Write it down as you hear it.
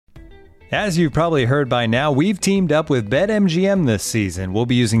As you've probably heard by now, we've teamed up with BetMGM this season. We'll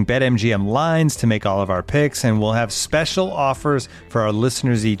be using BetMGM lines to make all of our picks, and we'll have special offers for our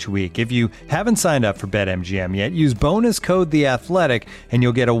listeners each week. If you haven't signed up for BetMGM yet, use bonus code The Athletic, and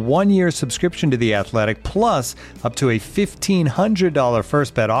you'll get a 1-year subscription to The Athletic, plus up to a $1,500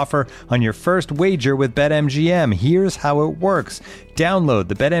 first bet offer on your first wager with BetMGM. Here's how it works. Download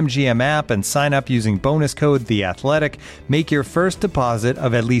the BetMGM app and sign up using bonus code The Athletic. Make your first deposit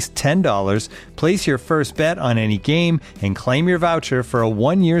of at least $10. Place your first bet on any game and claim your voucher for a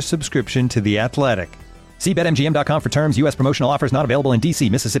 1-year subscription to The Athletic. See BetMGM.com for terms. U.S. promotional offers not available in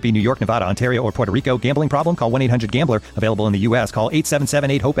D.C., Mississippi, New York, Nevada, Ontario, or Puerto Rico. Gambling problem? Call 1-800-GAMBLER. Available in the U.S. Call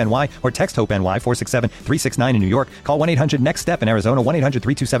 877-8-HOPE-NY or text HOPE-NY 467-369 in New York. Call 1-800-NEXT-STEP in Arizona.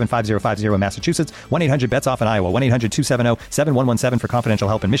 1-800-327-5050 in Massachusetts. 1-800-BETS-OFF in Iowa. 1-800-270-7117 for confidential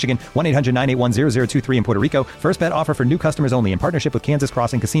help in Michigan. 1-800-981-0023 in Puerto Rico. First bet offer for new customers only in partnership with Kansas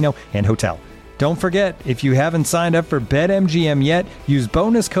Crossing Casino and Hotel. Don't forget, if you haven't signed up for BetMGM yet, use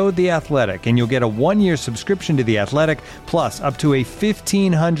bonus code The Athletic, and you'll get a 1-year subscription to The Athletic, plus up to a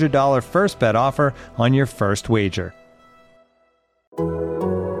 $1,500 first bet offer on your first wager.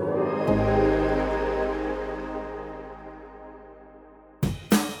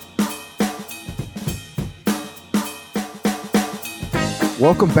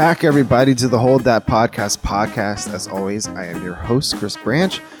 Welcome back, everybody, to the Hold That podcast. As always, I am your host, Chris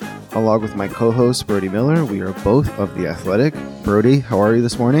Branch, along with my co-host, Brody Miller. We are both of The Athletic. Brody, how are you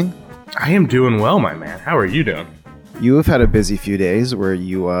this morning? I am doing well, my man. How are you doing? You have had a busy few days where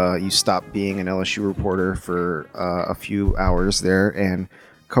you stopped being an LSU reporter for a few hours there and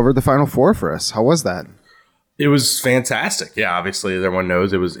covered the Final Four for us. How was that? It was fantastic. Yeah, obviously, as everyone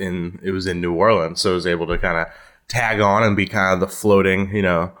knows, it was in New Orleans, so I was able to kind of tag on and be kind of the floating,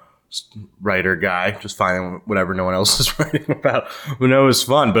 writer guy, just finding whatever no one else is writing about. But no, it was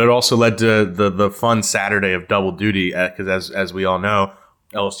fun, but it also led to the fun Saturday of double duty because as we all know,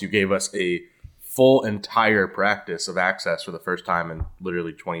 LSU gave us a full entire practice of access for the first time in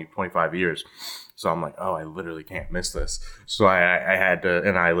literally 25 years. So I'm like, oh, I literally can't miss this. So I had to,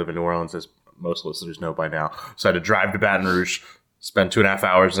 and I live in New Orleans, as most listeners know by now. So I had to drive to Baton Rouge, spend 2.5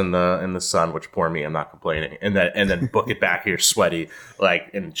 hours in the sun, which poor me, I'm not complaining, and then book it back here sweaty,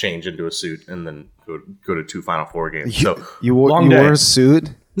 and change into a suit, and then go to 2 Final Four games. So you wore a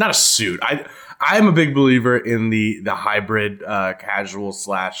suit? Not a suit. I'm a big believer in the hybrid casual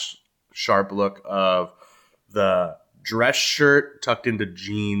 / sharp look of the dress shirt tucked into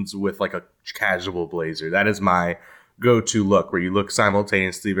jeans with like a casual blazer. That is my go-to look, where you look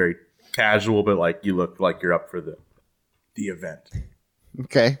simultaneously very casual, but like you look like you're up for the event.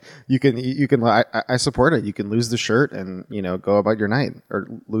 Okay, you can. I support it. You can lose the shirt and go about your night, or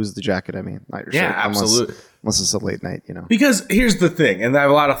lose the jacket. I mean, not your shirt. Yeah, absolutely. Unless it's a late night, Because here's the thing, and I have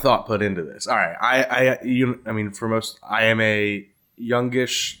a lot of thought put into this. All right, I mean, for most, I am a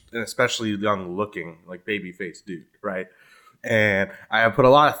youngish and especially young-looking, like baby-faced dude, right? And I have put a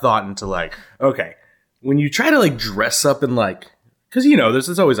lot of thought into okay, when you try to dress up in because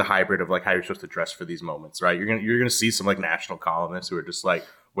there's always a hybrid of how you're supposed to dress for these moments, right? You're gonna see some national columnists who are just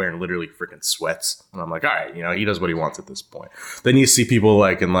wearing literally freaking sweats, and I'm like, all right, he does what he wants at this point. Then you see people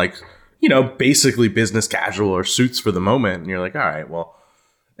in basically business casual or suits for the moment, and you're like, all right, well,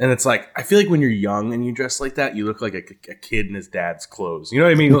 and it's I feel like when you're young and you dress like that, you look like a kid in his dad's clothes. You know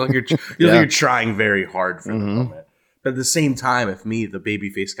what I mean? You look like you're trying very hard for the moment. But at the same time, if me, the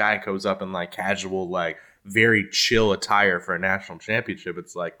babyface guy, goes up in casual very chill attire for a national championship,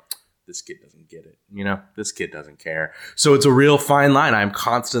 it's this kid doesn't get it. This kid doesn't care. So it's a real fine line. I'm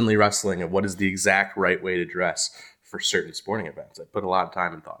constantly wrestling at what is the exact right way to dress for certain sporting events. I put a lot of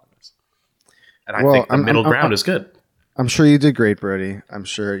time and thought on this. And I think the middle ground is good. I'm sure you did great, Brody. I'm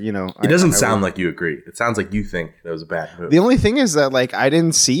sure, It doesn't sound like you agree. It sounds like you think that was a bad move. The only thing is that I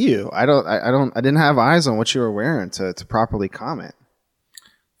didn't see you. I didn't have eyes on what you were wearing to properly comment.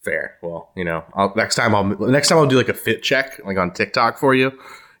 Fair. Well, next time I'll do a fit check on TikTok for you,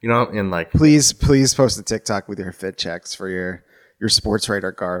 and please post a TikTok with your fit checks for your sports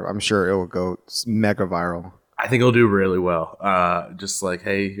writer garb. I'm sure it will go mega viral. I think it'll do really well. Just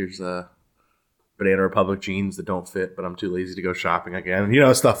hey, here's Banana Republic jeans that don't fit, but I'm too lazy to go shopping again.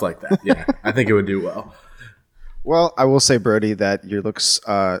 Stuff like that. Yeah, I think it would do well. Well, I will say, Brody, that your looks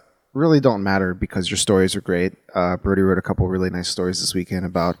really don't matter because your stories are great. Brody wrote a couple really nice stories this weekend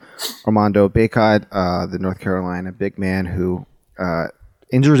about Armando Bacot, the North Carolina big man who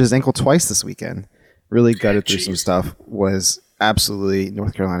injured his ankle twice this weekend. Really gutted through some stuff. Was absolutely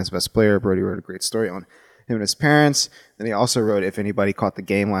North Carolina's best player. Brody wrote a great story on him and his parents. Then he also wrote, if anybody caught the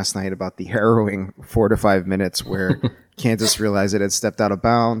game last night, about the harrowing 4 to 5 minutes where Kansas realized it had stepped out of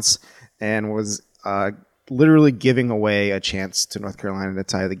bounds and was literally giving away a chance to North Carolina to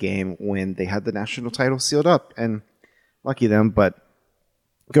tie the game when they had the national title sealed up. And lucky them, but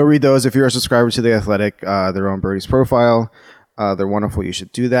go read those if you're a subscriber to The Athletic. They're on Birdie's profile. They're wonderful. You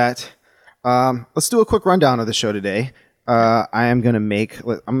should do that. Let's do a quick rundown of the show today. I'm going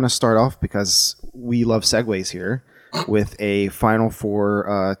to start off because we love segues here with a Final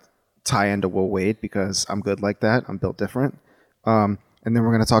Four tie-in to Will Wade because I'm good like that. I'm built different. And then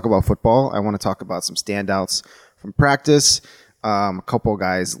we're going to talk about football. I want to talk about some standouts from practice, a couple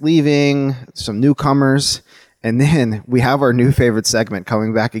guys leaving, some newcomers, and then we have our new favorite segment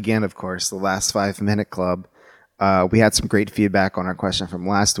coming back again, of course, the Last 5 Minute Club. We had some great feedback on our question from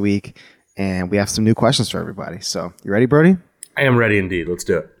last week, and we have some new questions for everybody. So, you ready, Brody? I am ready indeed. Let's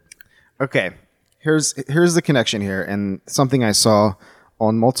do it. Okay. Here's the connection here, and something I saw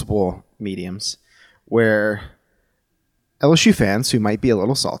on multiple mediums where LSU fans who might be a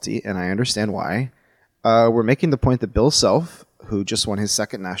little salty, and I understand why, were making the point that Bill Self, who just won his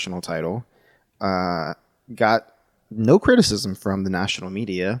second national title, got no criticism from the national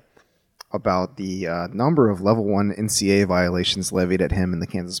media about the number of level 1 NCAA violations levied at him in the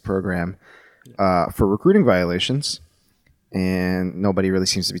Kansas program for recruiting violations. And nobody really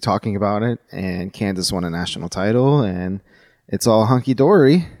seems to be talking about it. And Kansas won a national title, and it's all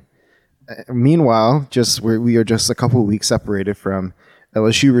hunky-dory. Meanwhile, we are just a couple of weeks separated from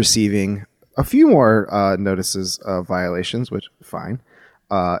LSU receiving a few more notices of violations, which fine.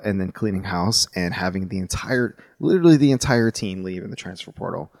 And then cleaning house and having literally the entire team leave in the transfer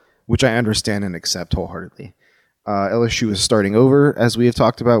portal, which I understand and accept wholeheartedly. LSU is starting over, as we have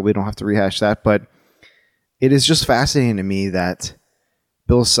talked about. We don't have to rehash that, but it is just fascinating to me that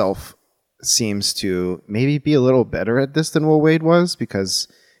Bill Self seems to maybe be a little better at this than Will Wade was because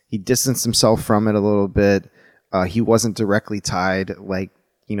he distanced himself from it a little bit. He wasn't directly tied like,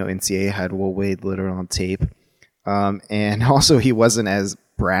 NCAA had Will Wade literally on tape. And also he wasn't as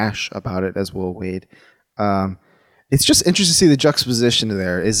brash about it as Will Wade. It's just interesting to see the juxtaposition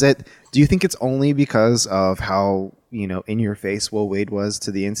there. Do you think it's only because of how, in your face Will Wade was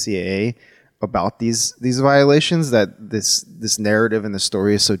to the NCAA about these violations that this narrative and the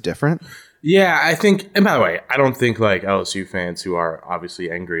story is so different? Yeah, I think, and by the way, I don't think like LSU fans who are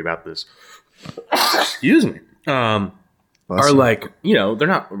obviously angry about this, excuse me, are like, they're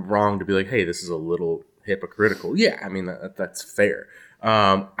not wrong to be like, hey, this is a little hypocritical. Yeah, I mean, that's fair.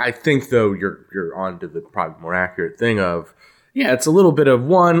 I think, though, you're on to the probably more accurate thing of, yeah, it's a little bit of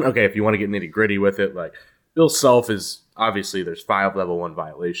one. Okay, if you want to get nitty gritty with it, like Bill Self is obviously there's 5 level 1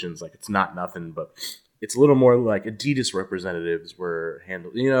 violations. Like it's not nothing, but it's a little more like Adidas representatives were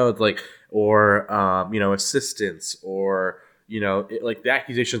handled, it's like, or, assistants or, like the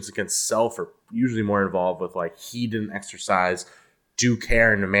accusations against Self are usually more involved with like he didn't exercise due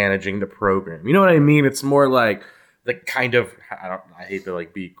care into managing the program. You know what I mean? It's more like the kind of, I hate to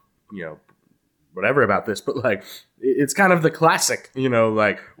like be, whatever about this, but like it's kind of the classic,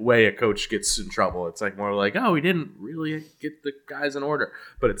 like way a coach gets in trouble. It's like more like, oh, he didn't really get the guys in order,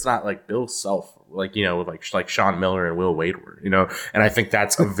 but it's not like Bill Self, like, like Sean Miller and Will Wade were, and I think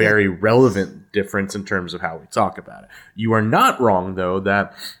that's a very relevant difference in terms of how we talk about it. You are not wrong though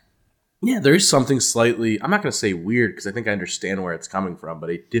that, yeah, there is something slightly, I'm not going to say weird because I think I understand where it's coming from, but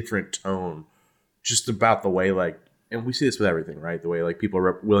a different tone just about the way like, and we see this with everything, right? The way like people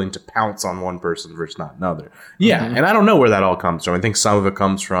are willing to pounce on one person versus not another. Yeah, and I don't know where that all comes from. I think some of it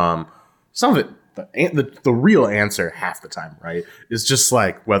comes from the real answer half the time, right, is just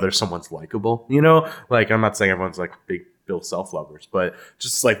like whether someone's likable. Like I'm not saying everyone's like big Bill Self lovers, but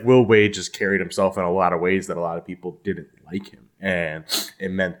just like Will Wade just carried himself in a lot of ways that a lot of people didn't like him, and it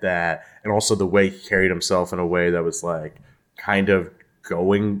meant that, and also the way he carried himself in a way that was like kind of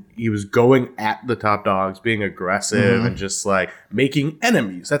he was going at the top dogs, being aggressive and just like making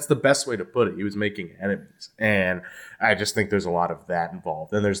enemies. That's the best way to put it. He was making enemies. And I just think there's a lot of that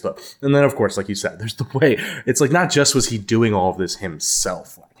involved. And and then of course, like you said, there's the way it's like, not just was he doing all of this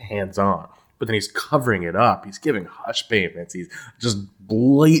himself, like hands on, but then he's covering it up. He's giving hush payments. He's just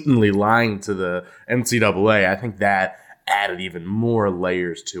blatantly lying to the NCAA. I think that added even more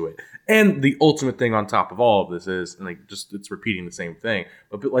layers to it. And the ultimate thing on top of all of this is, and like just it's repeating the same thing.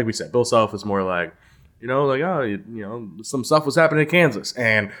 But like we said, Bill Self is more like, some stuff was happening in Kansas.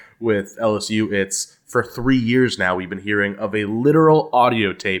 And with LSU, it's for 3 years now we've been hearing of a literal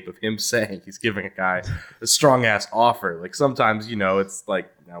audio tape of him saying he's giving a guy a strong ass offer. Like sometimes, it's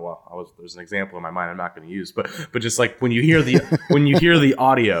like, there's an example in my mind I'm not going to use, but just like when you hear the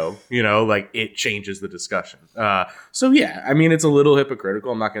audio, like it changes the discussion. So yeah, I mean, it's a little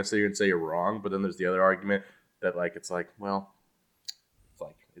hypocritical. I'm not going to sit here and say you're wrong, but then there's the other argument that like, it's like, well, it's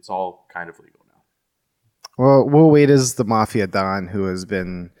like, it's all kind of legal now. Well, Will Wade is the Mafia Don who has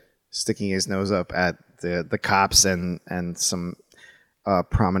been sticking his nose up at the cops and some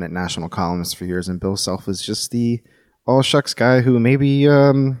prominent national columnists for years, and Bill Self is just the all shucks guy who maybe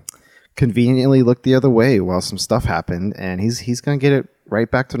conveniently looked the other way while some stuff happened, and he's gonna get it right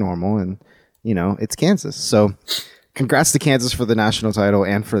back to normal. And it's Kansas, so congrats to Kansas for the national title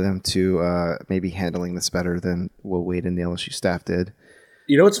and for them to maybe handling this better than Will Wade and the LSU staff did.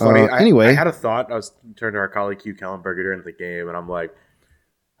 You know what's funny? Anyway, I had a thought. I was turning to our colleague Hugh Kellenberger during the game, and I'm like,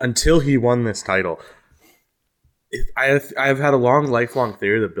 until he won this title, I've had a lifelong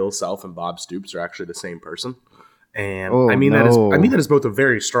theory that Bill Self and Bob Stoops are actually the same person. And I mean that is both a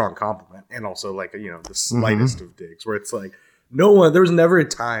very strong compliment and also like the slightest of digs, where it's like there was never a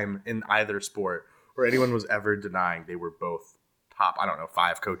time in either sport where anyone was ever denying they were both top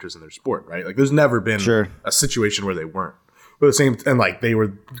 5 coaches in their sport, right? Like there's never been a situation where they weren't. But the same, and like they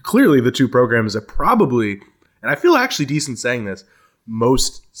were clearly the two programs that probably, and I feel actually decent saying this,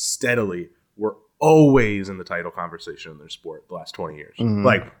 most steadily were always in the title conversation in their sport the last 20 years.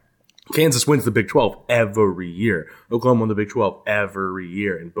 Like Kansas wins the Big 12 every year. Oklahoma won the Big 12 every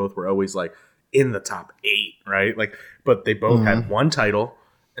year, and both were always like in the top 8, right? Like, but they both had one title,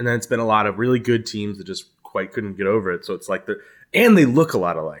 and then it's been a lot of really good teams that just quite couldn't get over it. So it's like and they look a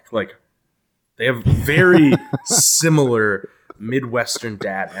lot alike. Like they have very similar Midwestern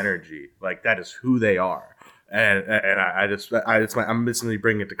dad energy. Like that is who they are. And I'm basically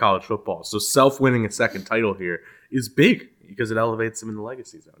bringing it to college football. So Self winning a second title here is big because it elevates him in the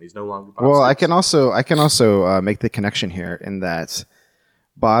legacy zone. He's no longer Bob Stoops. I can also make the connection here in that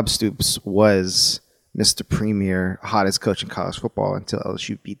Bob Stoops was Mr. Premier, hottest coach in college football until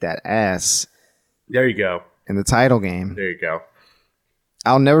LSU beat that ass. There you go. In the title game. There you go.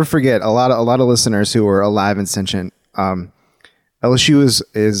 I'll never forget a lot of listeners who were alive and sentient. LSU is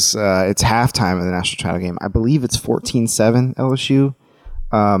it's halftime of the national title game. I believe it's 14-7 LSU.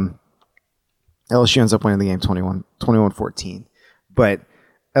 LSU ends up winning the game 21-14. But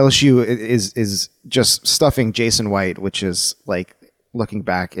LSU is just stuffing Jason White, which is like looking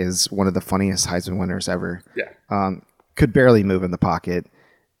back is one of the funniest Heisman winners ever. Yeah. Could barely move in the pocket.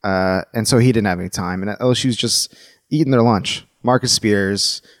 And so he didn't have any time. And LSU's just eating their lunch. Marcus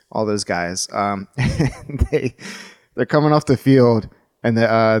Spears, all those guys. They're coming off the field, and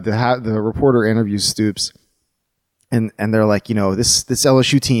the reporter interviews Stoops, and they're like, this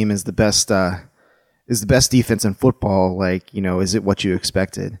LSU team is the best defense in football. Like, is it what you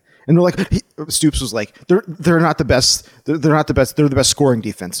expected? And they're like, Stoops was like, they're not the best. They're not the best. They're the best scoring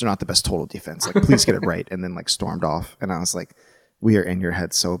defense. They're not the best total defense. Like, please get it right. And then like stormed off. And I was like, we are in your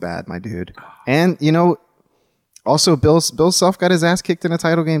head so bad, my dude. And also, Bill Self got his ass kicked in a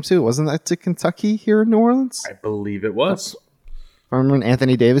title game too. Wasn't that to Kentucky here in New Orleans? I believe it was. I remember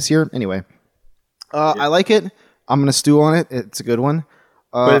Anthony Davis here. Anyway, I like it. I'm gonna stew on it. It's a good one.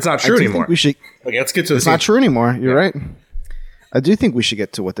 But it's not true anymore. Okay, let's get to It's not true anymore. You're right. I do think we should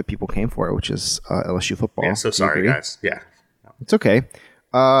get to what the people came for, which is LSU football. Yeah, so sorry, guys. Yeah. It's okay.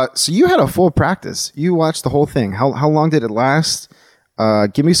 So you had a full practice. You watched the whole thing. How long did it last?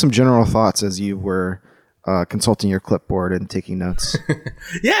 Give me some general thoughts as you were consulting your clipboard and taking notes.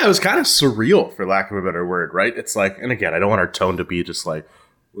 Yeah, it was kind of surreal, for lack of a better word, right? It's like, and again, I don't want our tone to be just like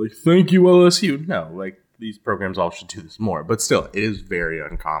thank you, LSU. No, like these programs all should do this more, but still, it is very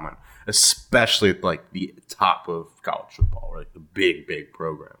uncommon, especially at like the top of college football, right? The big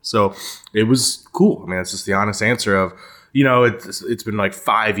program. So it was cool. I mean, that's just the honest answer of, it's been like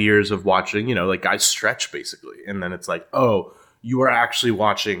 5 years of watching, like guys stretch basically, and then it's like, oh, you are actually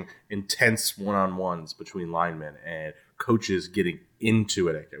watching intense one-on-ones between linemen and coaches getting into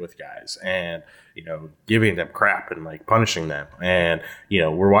it with guys and, giving them crap and like punishing them. And,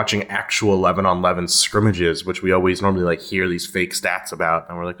 we're watching actual 11-on-11 scrimmages, which we always normally like hear these fake stats about.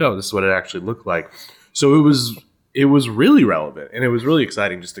 And we're like, oh, this is what it actually looked like. So it was really relevant, and it was really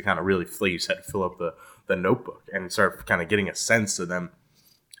exciting just to kind of really fill up the notebook and start kind of getting a sense of them.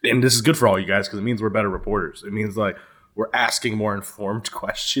 And this is good for all you guys because it means we're better reporters. It means like, we're asking more informed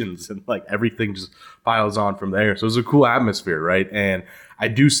questions, and like everything just piles on from there. So it was a cool atmosphere, right? And I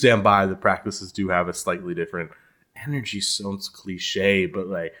do stand by the practices do have a slightly different energy. Sounds cliche, but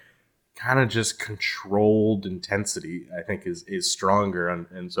like kind of just controlled intensity, I think is stronger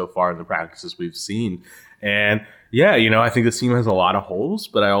and so far in the practices we've seen. And yeah, I think this team has a lot of holes,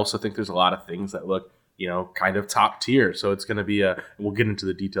 but I also think there's a lot of things that look, kind of top tier. So it's going to be we'll get into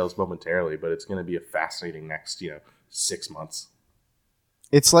the details momentarily, but it's going to be a fascinating next, 6 months.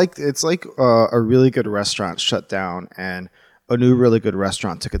 It's like a really good restaurant shut down and a new really good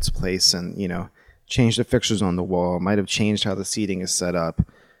restaurant took its place and changed the fixtures on the wall, might have changed how the seating is set up,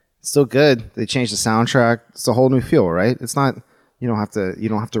 Still good. They changed the soundtrack. It's a whole new feel, right? It's not. You don't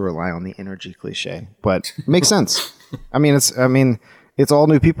have to rely on the energy cliche, but it makes sense. It's all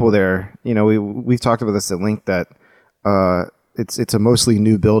new people there. You know, we've talked about this at length that it's a mostly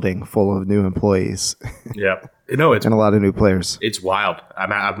new building full of new employees. Yeah, no, it's and a lot of new players. It's wild.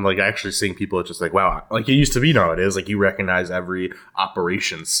 I'm like actually seeing people. It's just like, wow, like it used to be nowadays. Like you recognize every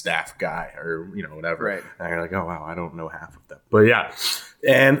operations staff guy or whatever. Right. And you're like, oh wow, I don't know half of them. But yeah.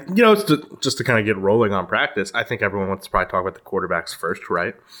 And, it's just to kind of get rolling on practice, I think everyone wants to probably talk about the quarterbacks first,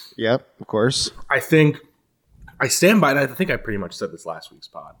 right? Yep, of course. I think I stand by it. I think I pretty much said this last week's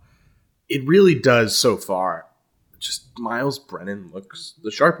pod. It really does so far. Just Miles Brennan looks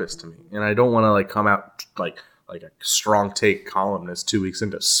the sharpest to me. And I don't want to come out like a strong take columnist 2 weeks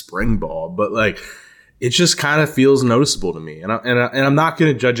into spring ball, but it just kind of feels noticeable to me. And I'm not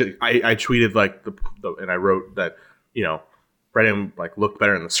going to judge it. I tweeted and I wrote that, Brennan looked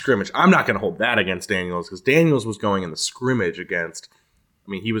better in the scrimmage. I'm not going to hold that against Daniels because Daniels was going in the scrimmage against.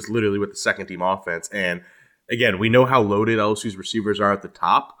 He was literally with the second team offense, and again, we know how loaded LSU's receivers are at the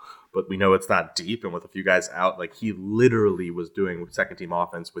top, but we know it's not deep. And with a few guys out, he literally was doing second team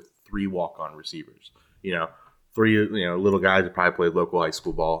offense with 3 walk-on receivers. 3 little guys that probably played local high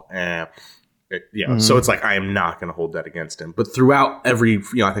school ball, and so it's I am not going to hold that against him. But throughout every,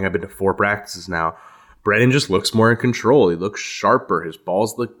 I think I've been to 4 practices now. Brennan just looks more in control. He looks sharper. His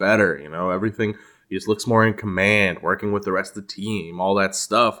balls look better. Everything. He just looks more in command, working with the rest of the team, all that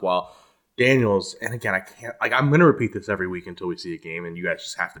stuff. While Daniels, and again, I can't, I'm going to repeat this every week until we see a game, and you guys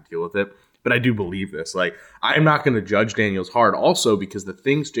just have to deal with it. But I do believe this. I'm not going to judge Daniels hard also because the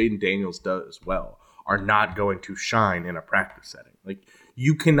things Jaden Daniels does well are not going to shine in a practice setting.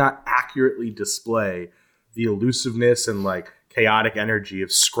 You cannot accurately display the elusiveness and chaotic energy of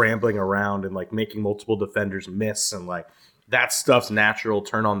scrambling around and making multiple defenders miss and that stuff's natural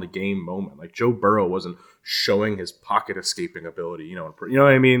turn on the game moment. Joe Burrow wasn't showing his pocket escaping ability, you know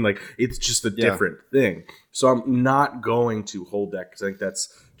what I mean? It's just a different thing. So I'm not going to hold that because I think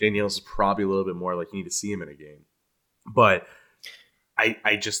that's Daniels is probably a little bit more you need to see him in a game. But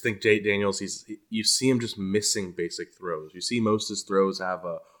I just think Daniels, you see him just missing basic throws. You see most of his throws have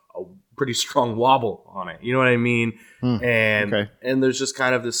a pretty strong wobble on it. You know what I mean? And there's just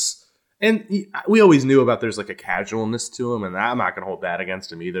kind of this, and we always knew about there's a casualness to him, and I'm not going to hold that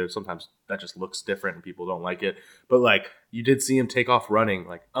against him either. Sometimes that just looks different and people don't like it. But you did see him take off running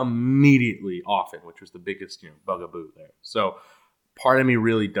immediately often, which was the biggest bugaboo there. So part of me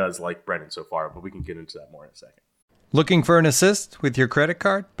really does like Brennan so far, but we can get into that more in a second. Looking for an assist with your credit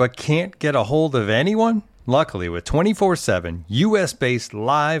card, but can't get a hold of anyone? Luckily, with 24/7 U.S.-based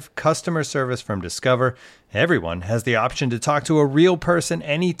live customer service from Discover, everyone has the option to talk to a real person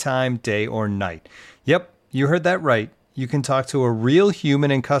anytime, day or night. Yep, you heard that right. You can talk to a real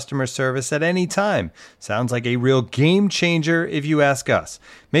human in customer service at any time. Sounds like a real game changer if you ask us.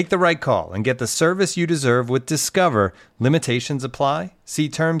 Make the right call and get the service you deserve with Discover. Limitations apply. See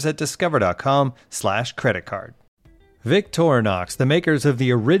terms at discover.com/creditcard. Victorinox, the makers of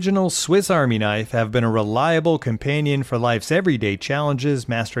the original Swiss Army knife, have been a reliable companion for life's everyday challenges,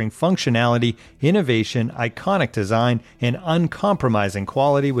 mastering functionality, innovation, iconic design, and uncompromising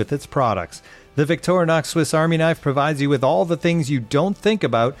quality with its products. The Victorinox Swiss Army knife provides you with all the things you don't think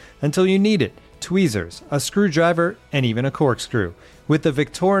about until you need it. Tweezers, a screwdriver, and even a corkscrew. With the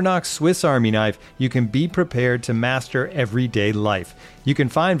Victorinox Swiss Army knife, you can be prepared to master everyday life. You can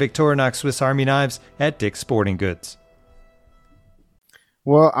find Victorinox Swiss Army knives at Dick's Sporting Goods.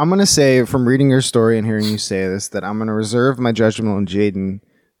 Well, I'm going to say, from reading your story and hearing you say this, that I'm going to reserve my judgment on Jaden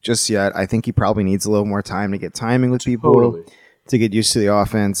just yet. I think he probably needs a little more time to get timing with people, to get used to the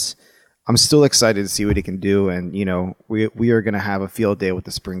offense. I'm still excited to see what he can do, and, we are going to have a field day with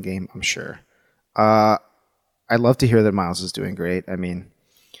the spring game, I'm sure. I'd love to hear that Miles is doing great. I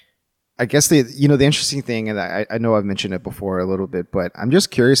guess the interesting thing, and I know I've mentioned it before a little bit, but I'm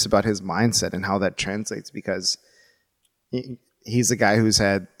just curious about his mindset and how that translates, because he's a guy who's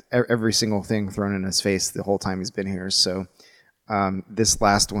had every single thing thrown in his face the whole time he's been here. So this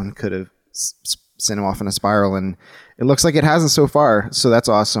last one could have sent him off in a spiral, and it looks like it hasn't so far. So that's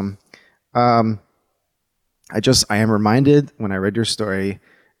awesome. I am reminded when I read your story,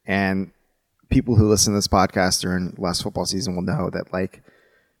 and people who listen to this podcast during last football season will know that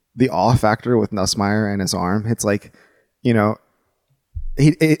the awe factor with Nussmeier and his arm, it's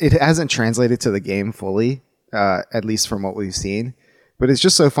it hasn't translated to the game fully. At least from what we've seen. But it's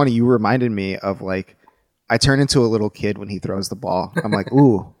just so funny. You reminded me of I turn into a little kid when he throws the ball. I'm like,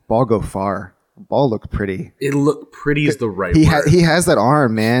 ooh, ball go far. Ball looked pretty. It looked pretty is the right word. He has that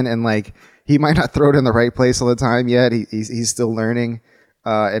arm, man. And he might not throw it in the right place all the time yet. He's still learning.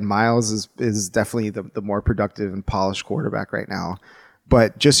 and Miles is definitely the more productive and polished quarterback right now.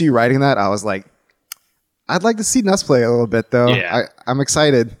 But just you writing that, I was like, I'd like to see Nuss play a little bit, though. Yeah. I'm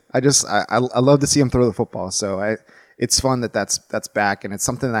excited. I love to see him throw the football. So it's fun that's back, and it's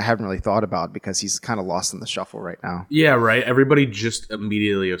something that I haven't really thought about because he's kind of lost in the shuffle right now. Yeah, right. Everybody just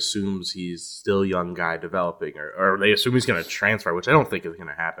immediately assumes he's still a young guy developing, or they assume he's going to transfer, which I don't think is going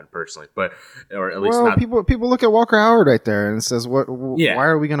to happen personally. But or at least not. People look at Walker Howard right there and says, Yeah. Why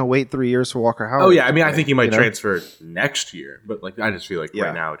are we going to wait 3 years for Walker Howard? Oh yeah, I mean, I think he might transfer next year, but like I just feel like Yeah.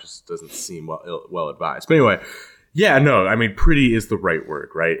 right now it just doesn't seem well advised. But anyway. Yeah, no, I mean, pretty is the right word,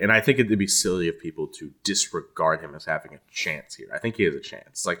 right? And I think it'd be silly of people to disregard him as having a chance here. I think he has a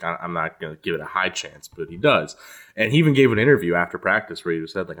chance. Like, I'm not going to give it a high chance, but he does. And he even gave an interview after practice where he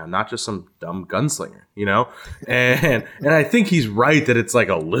said, like, I'm not just some dumb gunslinger, you know? And I think he's right that it's, like,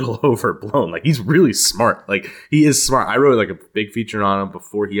 a little overblown. Like, he's really smart. Like, he is smart. I wrote, like, a big feature on him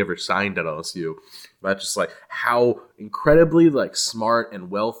before he ever signed at LSU. About just like how incredibly like smart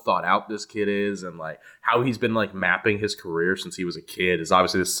and well thought out this kid is, and like how he's been like mapping his career since he was a kid. Is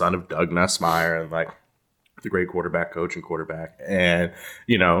obviously the son of Doug Nussmeier and like the great quarterback coach and quarterback, and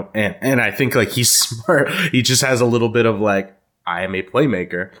you know, and I think like he's smart. He just has a little bit of like, I am a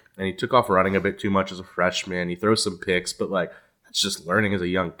playmaker, and he took off running a bit too much as a freshman. He throws some picks, but like that's just learning as a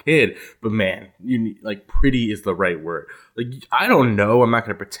young kid. But man, like pretty is the right word. Like I don't know. I'm not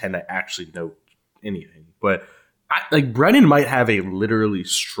going to pretend I actually know anything, but like Brennan might have a literally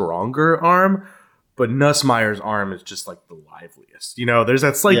stronger arm, but Nussmeier's arm is just like the liveliest. You know, there's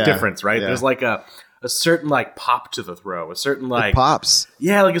that slight difference, right? Yeah. There's like a certain like pop to the throw, a certain like it pops.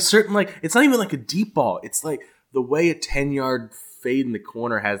 Yeah, like a certain like it's not even like a deep ball. It's like the way a 10-yard fade in the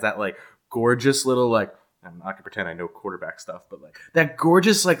corner has that like gorgeous little like, I'm not gonna pretend I know quarterback stuff, but like that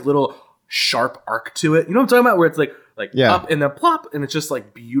gorgeous like little sharp arc to it. You know what I'm talking about? Where it's like up and then plop, and it's just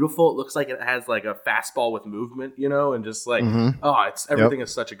like beautiful. It looks like it has like a fastball with movement, you know, and just like it's everything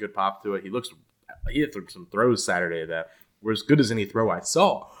is such a good pop to it. He hit some throws Saturday that were as good as any throw I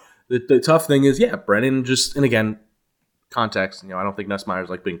saw. The tough thing is, Brennan just, and again, context, you know, I don't think Nussmeier's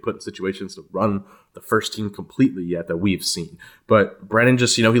like being put in situations to run the first team completely yet that we've seen. But Brennan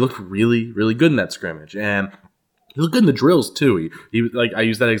just, you know, he looked really, really good in that scrimmage, and he looked good in the drills too. He like, I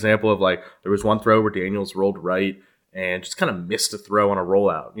used that example of like there was one throw where Daniels rolled right and just kind of missed a throw on a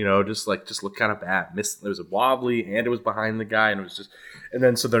rollout, you know, just looked kind of bad. Missed, it was a wobbly and it was behind the guy, and it was just, and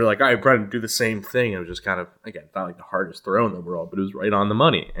then so they're like, all right, Brennan, do the same thing. And it was just kind of, again, not like the hardest throw in the world, but it was right on the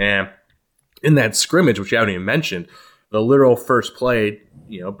money. And in that scrimmage, which you haven't even mentioned, the literal first play,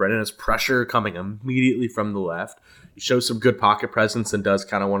 you know, Brennan has pressure coming immediately from the left. He shows some good pocket presence and does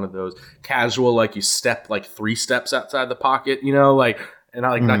kind of one of those casual, like you step like 3 steps outside the pocket, you know, like, and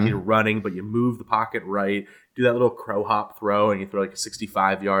not like not you running, but you move the pocket right, do that little crow hop throw, and you throw like a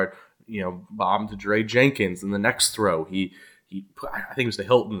 65-yard, you know, bomb to Dre Jenkins. And the next throw, he put, I think it was to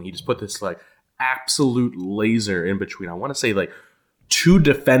Hilton. He just put this like absolute laser in between. I want to say like 2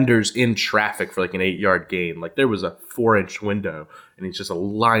 defenders in traffic for like an 8-yard gain. Like there was a 4-inch window, and it's just a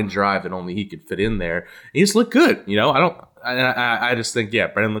line drive that only he could fit in there. And he just looked good. You know, I just think,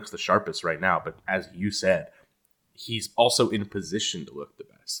 Brennan looks the sharpest right now. But as you said, he's also in position to look the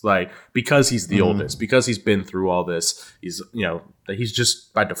best. Like, because he's the oldest, because he's been through all this, he's, you know, he's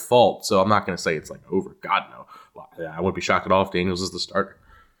just by default. So I'm not going to say it's like over. God, no. I wouldn't be shocked at all if Daniels is the starter.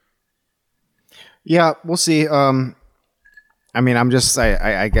 Yeah, we'll see. I mean,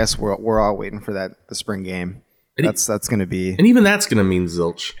 I guess we're all waiting for the spring game. That's going to be, and even that's going to mean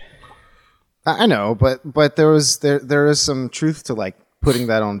zilch. I know, but there is some truth to like putting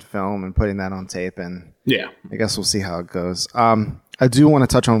that on film and putting that on tape, and I guess we'll see how it goes. I do want to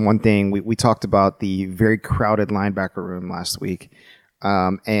touch on one thing. We talked about the very crowded linebacker room last week,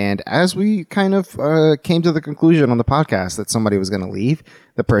 and as we kind of came to the conclusion on the podcast that somebody was going to leave,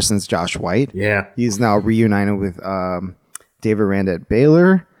 the person's Josh White. Yeah, he's now reunited with David Randa at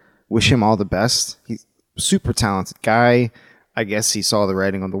Baylor. Wish him all the best. He's a super talented guy. I guess he saw the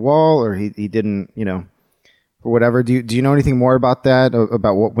writing on the wall, or he didn't, you know, or whatever. Do you know anything more about that,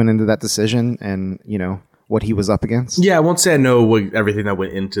 about what went into that decision, and, you know, what he was up against? Yeah, I won't say I know everything that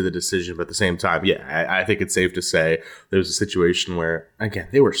went into the decision, but at the same time, I think it's safe to say there was a situation where, again,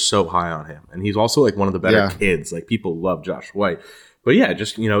 they were so high on him, and he's also like one of the better kids. Like, people love Josh White. But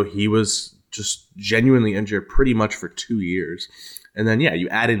just, you know, he was just genuinely injured pretty much for 2 years. And then, you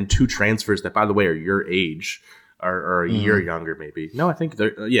add in 2 transfers that, by the way, are your age, or a year younger, maybe. No, I think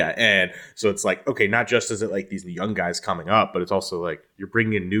they're, and so it's like, okay, not just is it like these young guys coming up, but it's also like you're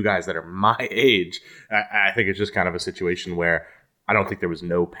bringing in new guys that are my age. I think it's just kind of a situation where I don't think there was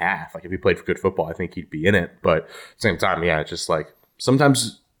no path. Like, if he played for good football, I think he'd be in it. But at the same time, it's just like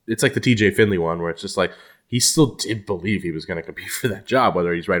sometimes it's like the TJ Finley one where it's just like he still did believe he was going to compete for that job,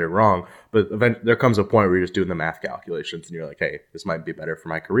 whether he's right or wrong. But eventually, there comes a point where you're just doing the math calculations and you're like, hey, this might be better for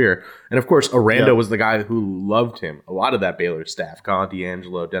my career. And of course, Aranda was the guy who loved him. A lot of that Baylor staff, Colin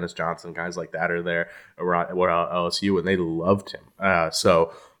D'Angelo, Dennis Johnson, guys like that are there around LSU, and they loved him.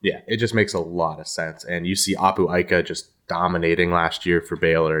 So, yeah, it just makes a lot of sense. And you see Apu Ika just dominating last year for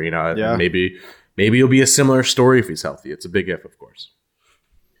Baylor. Maybe it'll be a similar story if he's healthy. It's a big if, of course.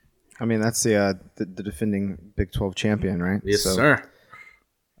 I mean, that's the defending Big 12 champion, right? Yes, sir.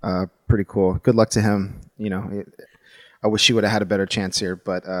 Pretty cool. Good luck to him. I wish he would have had a better chance here,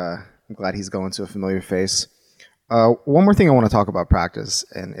 but I'm glad he's going to a familiar face. One more thing I want to talk about practice.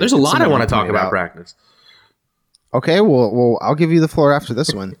 And there's a lot I want to talk about practice. Okay, well, I'll give you the floor after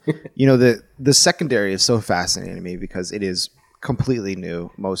this one. The secondary is so fascinating to me because it is completely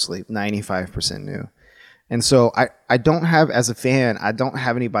new, mostly 95% new. And so I don't have, as a fan, I don't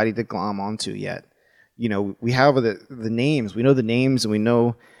have anybody to glom onto yet. We have the names. We know the names, and we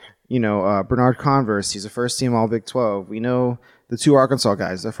know, Bernard Converse. He's a first team All Big 12. We know the two Arkansas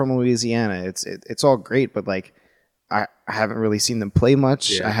guys. They're from Louisiana. It's all great, but like I haven't really seen them play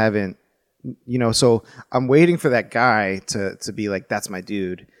much. Yeah. I haven't, so I'm waiting for that guy to be like, that's my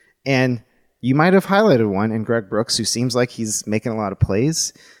dude. And you might have highlighted one in Greg Brooks, who seems like he's making a lot of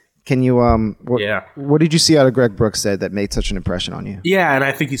plays. Can you what did you see out of Greg Brooks that made such an impression on you? Yeah, and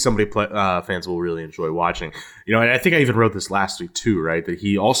I think he's somebody fans will really enjoy watching. And I think I even wrote this last week too, right? That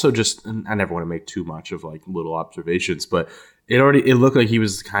he also just, and I never want to make too much of like little observations, but it looked like he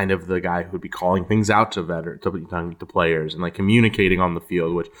was kind of the guy who would be calling things out to players and like communicating on the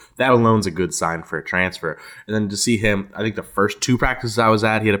field, which that alone's a good sign for a transfer. And then to see him, I think the first two practices I was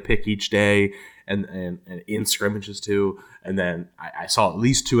at, he had a pick each day. And in scrimmages too. And then I saw at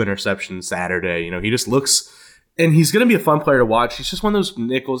least 2 interceptions Saturday. He just looks, and he's going to be a fun player to watch. He's just one of those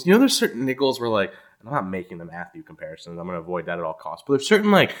nickels. There's certain nickels where like, and I'm not making the Matthew comparisons. I'm going to avoid that at all costs. But there's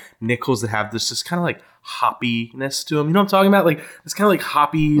certain like nickels that have this just kind of like hoppiness to them. You know what I'm talking about? Like this kind of like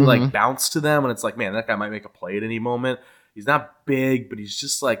hoppy like bounce to them. And it's like, man, that guy might make a play at any moment. He's not big, but he's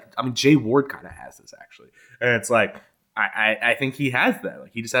just like, Jay Ward kind of has this actually. And it's like, I think he has that.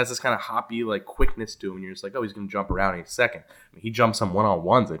 Like he just has this kind of hoppy like quickness to him. And you're just like, oh, he's going to jump around in a second. He jumps some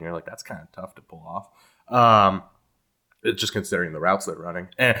one-on-ones, and you're like, that's kind of tough to pull off. Just considering the routes they're running.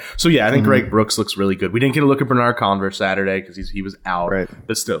 And so yeah, I think Greg Brooks looks really good. We didn't get a look at Bernard Converse Saturday because he was out, right.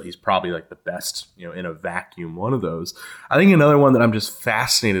 But still, he's probably like the best, in a vacuum. One of those. I think another one that I'm just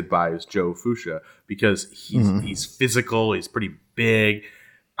fascinated by is Joe Fuchsia because he's physical. He's pretty big.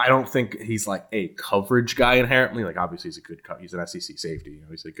 I don't think he's like a coverage guy inherently. Like obviously he's an SEC safety.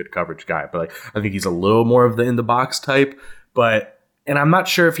 He's a good coverage guy, but like I think he's a little more of the in the box type. And I'm not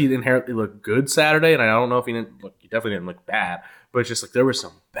sure if he inherently looked good Saturday, and I don't know if he definitely didn't look bad. But it's just like there were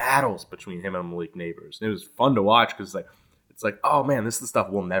some battles between him and Malik Neighbors, and it was fun to watch because it's like oh man, this is the stuff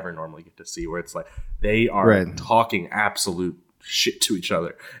we'll never normally get to see, where it's like they are talking absolute shit to each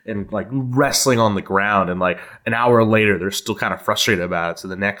other and like wrestling on the ground, and like an hour later they're still kind of frustrated about it. So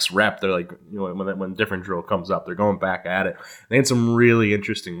the next rep they're like, when different drill comes up, they're going back at it. They had some really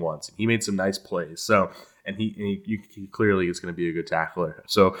interesting ones. He made some nice plays. So and he clearly is going to be a good tackler.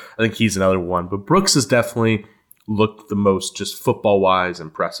 So I think he's another one. But Brooks has definitely looked the most just football wise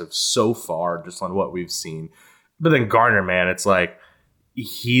impressive so far, just on what we've seen. But then Garner, man, it's like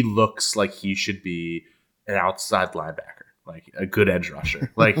he looks like he should be an outside linebacker. Like a good edge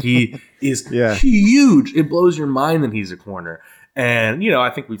rusher. Like he is huge. It blows your mind that he's a corner. And, I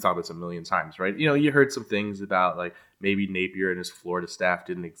think we've talked about this a million times, right? You heard some things about like maybe Napier and his Florida staff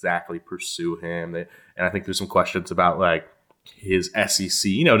didn't exactly pursue him. And I think there's some questions about like his SEC,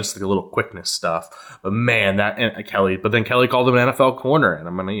 just like a little quickness stuff. But man, Kelly called him an NFL corner. And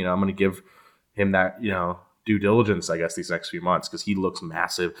I'm going to give him that, due diligence, I guess, these next few months because he looks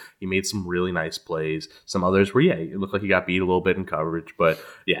massive. He made some really nice plays. Some others where, it looked like he got beat a little bit in coverage. But,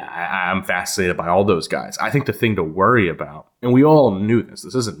 I'm fascinated by all those guys. I think the thing to worry about, and we all knew this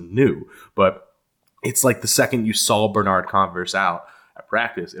isn't new, but it's like the second you saw Bernard Converse out at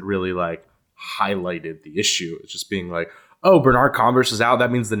practice, it really, like, highlighted the issue. It's just being like, oh, Bernard Converse is out.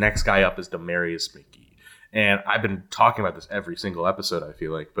 That means the next guy up is Demarius McGee. And I've been talking about this every single episode, I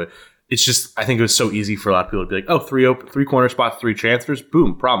feel like. But it's just, I think it was so easy for a lot of people to be like, oh, 3 corner spots, 3 transfers,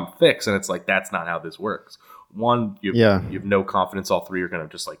 boom, problem fixed. And it's like, that's not how this works. One, you have no confidence all 3 are going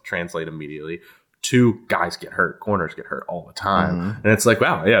to just like translate immediately. 2, guys get hurt. Corners get hurt all the time. And it's like,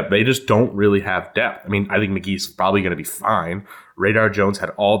 wow, they just don't really have depth. I mean, I think McGee's probably going to be fine. Radar Jones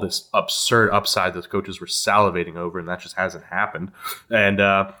had all this absurd upside that coaches were salivating over, and that just hasn't happened. And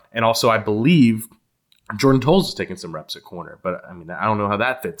also, I believe Jordan Tolles is taking some reps at corner, but I mean, I don't know how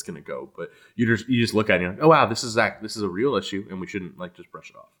that fit's going to go. But you just look at it and you're like, oh wow, this is a real issue, and we shouldn't like just brush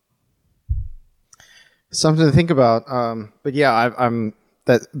it off. Something to think about. But yeah, I'm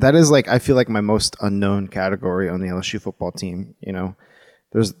that is like I feel like my most unknown category on the LSU football team. You know,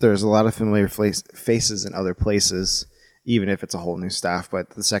 there's a lot of familiar faces in other places, even if it's a whole new staff. But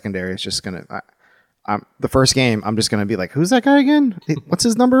the secondary is just gonna. The first game, I'm just gonna be like, who's that guy again? What's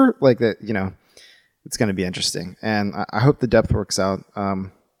his number? Like that, you know. It's going to be interesting, and I hope the depth works out.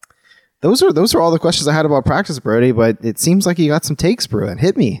 Those are all the questions I had about practice, Brody. But it seems like you got some takes, bro. And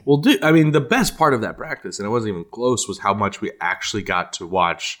hit me. Well, dude, I mean, the best part of that practice, and it wasn't even close, was how much we actually got to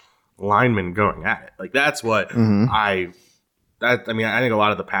watch linemen going at it. Like that's what I mean, I think a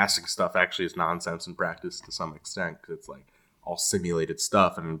lot of the passing stuff actually is nonsense in practice to some extent because it's like all simulated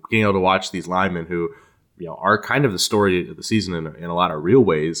stuff, and being able to watch these linemen who, you know, are kind of the story of the season in a lot of real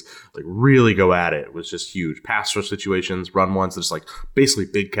ways, like really go at it was just huge. Pass rush situations, run ones, just like basically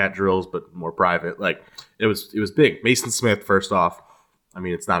big cat drills, but more private. Like it was big. Mason Smith, first off, I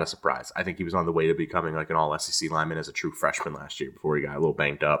mean, it's not a surprise. I think he was on the way to becoming like an all SEC lineman as a true freshman last year before he got a little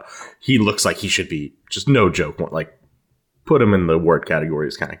banged up. He looks like he should be, just no joke, like put him in the word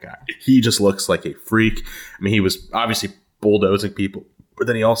categories kind of guy. He just looks like a freak. I mean, he was obviously bulldozing people, but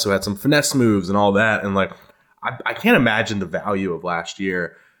then he also had some finesse moves and all that. And like, I can't imagine the value of last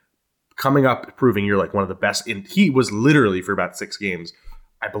year coming up, proving you're like one of the best. He was literally for about 6 games,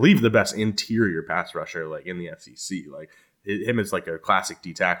 I believe, the best interior pass rusher like in the SEC. Like him as like a classic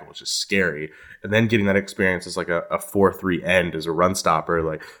D tackle, which is scary. And then getting that experience as like a 4-3 end as a run stopper,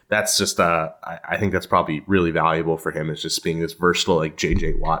 like that's just I think that's probably really valuable for him, as just being this versatile like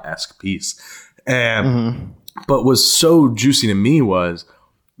JJ Watt-esque piece. And but was so juicy to me was,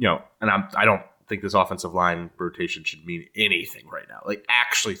 you know, and I don't think this offensive line rotation should mean anything right now. Like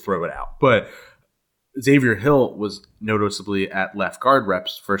actually throw it out. But Xavier Hill was noticeably at left guard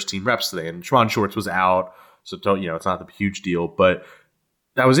reps, first team reps today, and Tron Shorts was out. So, you know, it's not a huge deal, but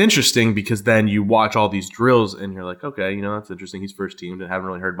that was interesting because then you watch all these drills and you're like, okay, you know, that's interesting. He's first team. I haven't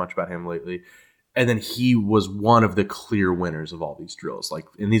really heard much about him lately. And then he was one of the clear winners of all these drills. Like,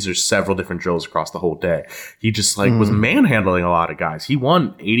 and these are several different drills across the whole day. He just like was manhandling a lot of guys. He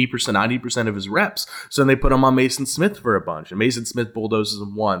won 80%, 90% of his reps. So then they put him on Mason Smith for a bunch, and Mason Smith bulldozes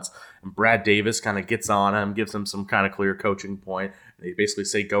him once, and Brad Davis kind of gets on him, gives him some kind of clear coaching point. And they basically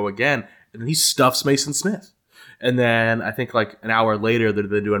say, go again. And then he stuffs Mason Smith. And then I think like an hour later,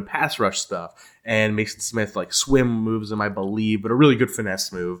 they're doing pass rush stuff. And Mason Smith like swim moves him, I believe, but a really good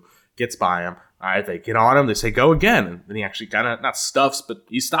finesse move. Gets by him. All right, they get on him. They say, go again. And then he actually kind of not stuffs, but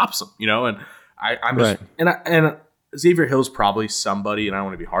he stops him, you know? And I'm just, right. And Xavier Hill's probably somebody, and I don't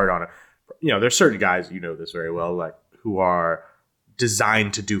want to be hard on it. You know, there's certain guys, you know this very well, like who are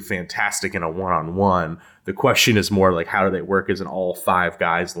designed to do fantastic in a one-on-one. The question is more like, how do they work as an all 5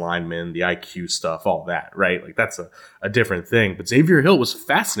 guys, linemen, the IQ stuff, all that, right? Like that's a different thing. But Xavier Hill was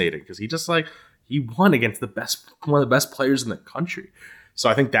fascinating because he just like, he won against one of the best players in the country. So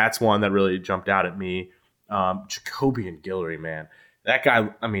I think that's one that really jumped out at me. Jacobian Guillory, man. That guy,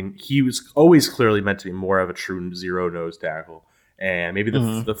 I mean, he was always clearly meant to be more of a true zero nose tackle. And maybe the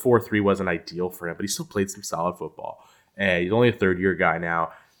 4-3 wasn't ideal for him, but he still played some solid football. And he's only a third-year guy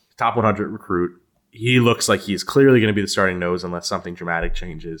now. Top 100 recruit. He looks like he's clearly going to be the starting nose unless something dramatic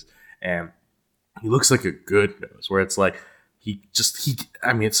changes. And he looks like a good nose, where it's like,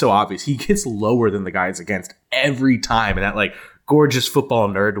 I mean, it's so obvious. He gets lower than the guys against every time. And that, like, gorgeous football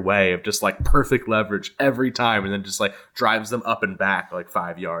nerd way of just like perfect leverage every time, and then just like drives them up and back like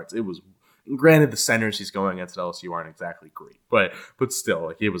 5 yards. It was, granted, the centers he's going against at LSU aren't exactly great, but still,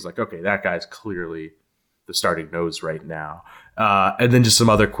 like, it was like, okay, that guy's clearly the starting nose right now. And then just some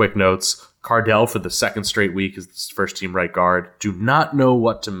other quick notes. Cardell for the second straight week is the first team right guard. Do not know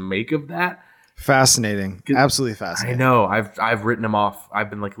what to make of that. Fascinating, absolutely fascinating. I know. I've written him off. I've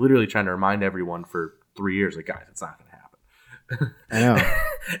been like literally trying to remind everyone for 3 years, like, guys, it's not going to happen. I know.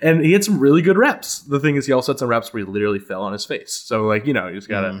 And he had some really good reps. The thing is, he also had some reps where he literally fell on his face. So, like, you know, you just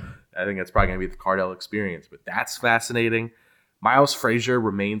got to, I think that's probably going to be the Cardell experience. But that's fascinating. Miles Frazier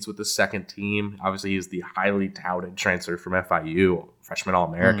remains with the second team. Obviously, he's the highly touted transfer from FIU, freshman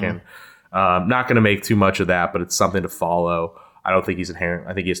All-American. Not going to make too much of that, but it's something to follow. I don't think he's inherent.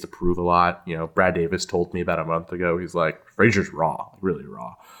 I think he has to prove a lot. You know, Brad Davis told me about a month ago. He's like, Frazier's raw, really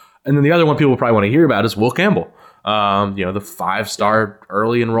raw. And then the other one people probably want to hear about is Will Campbell. You know, the 5-star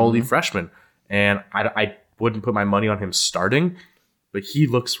early enrollee freshman. And I wouldn't put my money on him starting, but he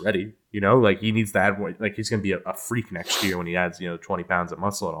looks ready. You know, like he needs to add, like he's going to be a freak next year when he adds, 20 pounds of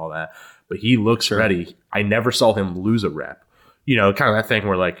muscle and all that. But he looks ready. I never saw him lose a rep. You know, kind of that thing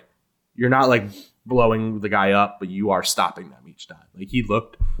where like, you're not like blowing the guy up, but you are stopping them each time. Like he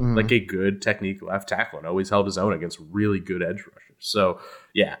looked like a good technique left tackle and always held his own against really good edge rushers. So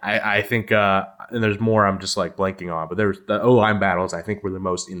yeah, I think and there's more I'm just like blanking on, but there's the O-line battles I think were the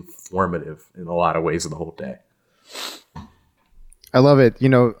most informative in a lot of ways of the whole day. I love it.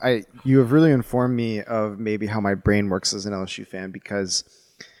 You have really informed me of maybe how my brain works as an LSU fan, because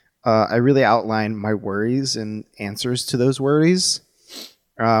I really outlined my worries and answers to those worries.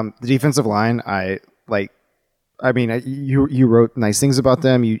 The defensive line, you wrote nice things about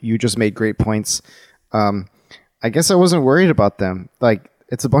them. You just made great points. I guess I wasn't worried about them. Like,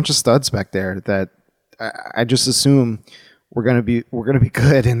 it's a bunch of studs back there that I just assume we're gonna be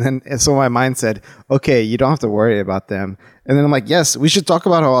good. And so my mind said, okay, you don't have to worry about them. And then I'm like, yes, we should talk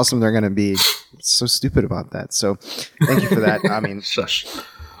about how awesome they're gonna be. It's so stupid about that. So thank you for that. I mean, shush.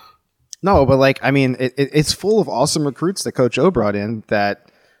 No, but it's full of awesome recruits that Coach O brought in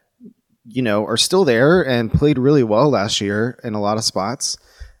that, are still there and played really well last year in a lot of spots.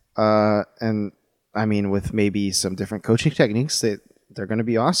 And I mean, with maybe some different coaching techniques, they're going to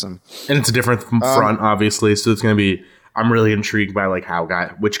be awesome. And it's a different front, obviously. So it's going to be, I'm really intrigued by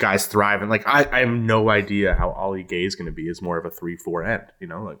which guys thrive. And I have no idea how Ollie Gay is going to be as more of a 3-4 end,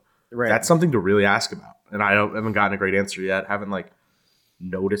 Right. That's something to really ask about. And I haven't gotten a great answer yet. Haven't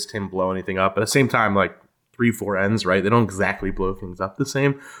noticed him blow anything up. At the same time, 3-4 ends, right? They don't exactly blow things up the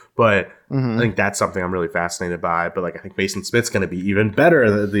same, but I think that's something I'm really fascinated by. But I think Mason Smith's going to be even better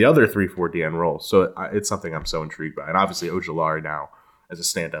than the other 3-4 DN roles. So it's something I'm so intrigued by. And obviously Ojulari now as a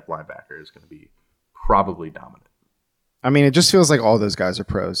stand-up linebacker is going to be probably dominant. I mean, it just feels like all those guys are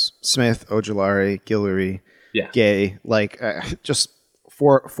pros. Smith, Ojulari, Guillory, Gay, just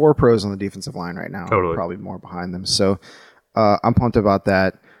four pros on the defensive line right now. Totally. Probably more behind them. So I'm pumped about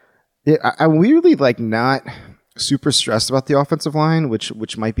that. I'm really not super stressed about the offensive line,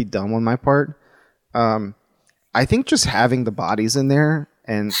 which might be dumb on my part. I think just having the bodies in there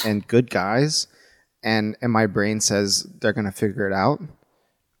and good guys, and my brain says they're going to figure it out.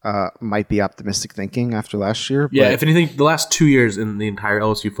 Might be optimistic thinking after last year. Yeah, if anything, the last 2 years in the entire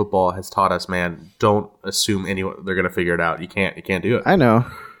LSU football has taught us, man, don't assume they're going to figure it out. You can't do it. I know.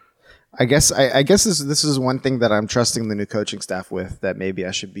 I guess this is one thing that I'm trusting the new coaching staff with that maybe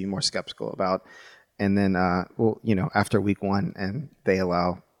I should be more skeptical about. And then, after week 1 and they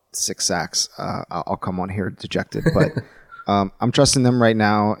allow 6 sacks, I'll come on here dejected. But I'm trusting them right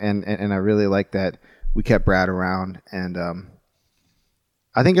now, and I really like that we kept Brad around, and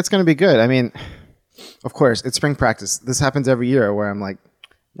I think it's going to be good. I mean, of course, it's spring practice. This happens every year where I'm like,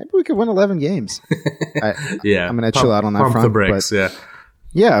 maybe we could win 11 games. I'm going to chill out on that front. Pump the brakes, but,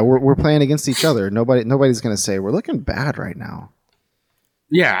 yeah, we're playing against each other. Nobody's going to say we're looking bad right now.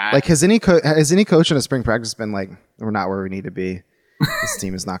 Yeah. Has any coach in a spring practice been like, we're not where we need to be? This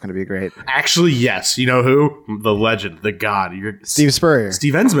team is not going to be great. Actually, yes. You know who? The legend, the god. Steve Spurrier.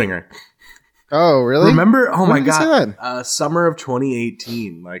 Steve Ensminger. Oh, really? Remember? Oh, my When did you say God. Summer of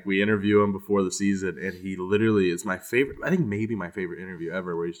 2018. We interview him before the season, and he literally is my favorite. I think maybe my favorite interview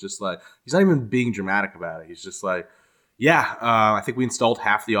ever, where he's just he's not even being dramatic about it. He's just I think we installed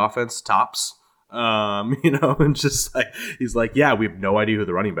half the offense tops, and just he's yeah, we have no idea who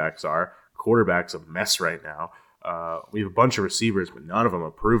the running backs are. Quarterback's a mess right now. We have a bunch of receivers, but none of them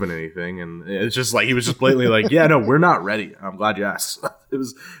have proven anything. And it's just he was just blatantly yeah, no, we're not ready. I'm glad you asked.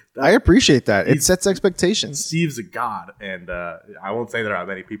 I appreciate that. It sets expectations. Steve's a god, and I won't say there are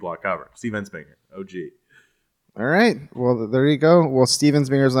many people I cover. Steve Ensminger, OG. All right. Well, there you go. Well, Steve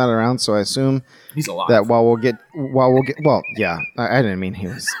Ensminger's not around, so I assume he's alive. That I didn't mean he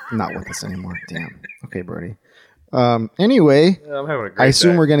was not with us anymore. Damn. Okay, Brody. Anyway, I'm having a great I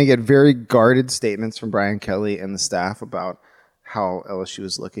assume day. we're going to get very guarded statements from Brian Kelly and the staff about how LSU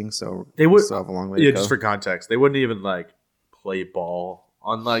is looking. So they would still have a long way to go. Just for context, they wouldn't even play ball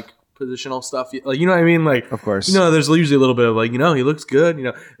on positional stuff. You know what I mean? Of course. There's usually a little bit of he looks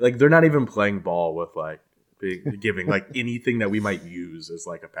good. They're not even playing ball with giving anything that we might use as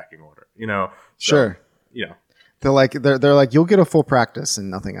a pecking order. So, sure. They're like you'll get a full practice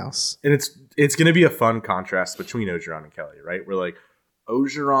and nothing else. And it's going to be a fun contrast between Orgeron and Kelly, right? Where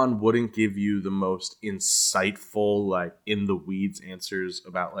Orgeron wouldn't give you the most insightful, in the weeds answers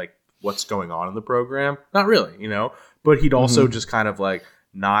about what's going on in the program. Not really, but he'd also just kind of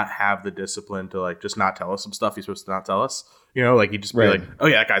not have the discipline to just not tell us some stuff he's supposed to not tell us. He'd just be oh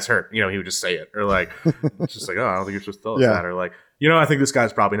yeah, that guy's hurt. He would just say it. Or just oh, I don't think you're supposed to tell us that. Or I think this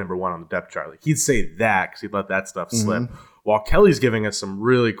guy's probably number 1 on the depth chart. He'd say that because he'd let that stuff slip. While Kelly's giving us some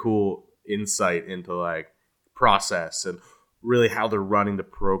really cool insight into process and really how they're running the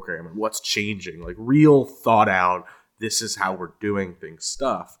program and what's changing. Real thought out, this is how we're doing things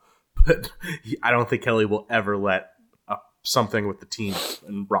stuff. but I don't think Kelly will ever let something with the team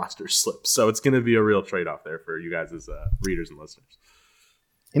and roster slip. So it's going to be a real trade-off there for you guys as readers and listeners.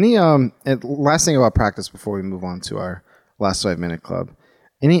 Any last thing about practice before we move on to our last 5-minute club.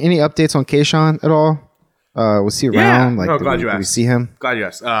 Any updates on Kayshawn at all? Was he around? Yeah. Glad you asked. Did we see him? Glad you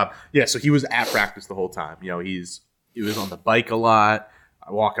asked. So he was at practice the whole time. You know, he was on the bike a lot,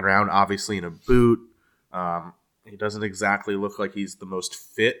 walking around obviously in a boot. He doesn't exactly look like he's the most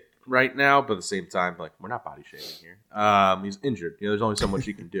fit right now, but at the same time, like, we're not body shaming here. He's injured. You know, there's only so much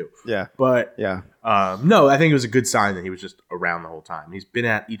he can do. Yeah. But yeah. No, I think it was a good sign that he was just around the whole time. He's been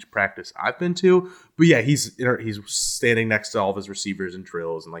at each practice I've been to, but yeah, he's standing next to all of his receivers and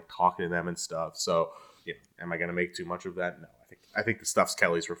drills and like talking to them and stuff. So, you know, am I going to make too much of that? No, I think the stuff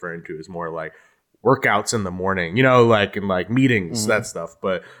Kelly's referring to is more like workouts in the morning, you know, like in like meetings, that stuff.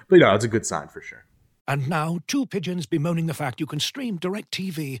 But you know, it's a good sign for sure. And now, two pigeons bemoaning the fact you can stream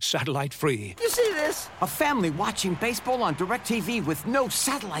DirecTV satellite-free. You see this? A family watching baseball on DirecTV with no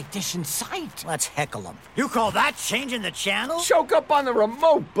satellite dish in sight. Let's heckle them. You call that changing the channel? Choke up on the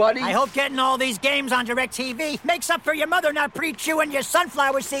remote, buddy. I hope getting all these games on DirecTV makes up for your mother not pre-chewing your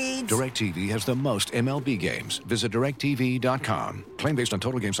sunflower seeds. DirecTV has the most MLB games. Visit DirecTV.com. Claim based on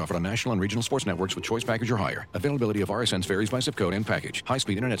total games offered on national and regional sports networks with choice package or higher. Availability of RSNs varies by zip code and package.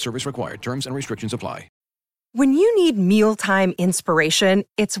 High-speed internet service required. Terms and restrictions apply. When you need mealtime inspiration,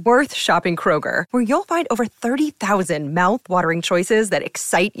 it's worth shopping Kroger, where you'll find over 30,000 mouth-watering choices that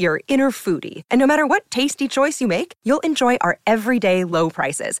excite your inner foodie. And no matter what tasty choice you make, you'll enjoy our everyday low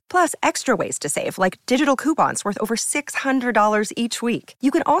prices, plus extra ways to save, like digital coupons worth over $600 each week. You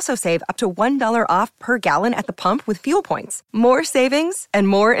can also save up to $1 off per gallon at the pump with fuel points. More savings and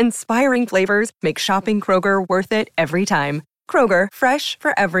more inspiring flavors make shopping Kroger worth it every time. Kroger, fresh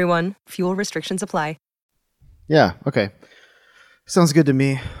for everyone. Fuel restrictions apply. Yeah, okay. Sounds good to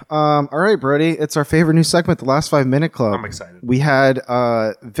me. All right, Brody, it's our favorite new segment, the Last 5-Minute Club. I'm excited. We had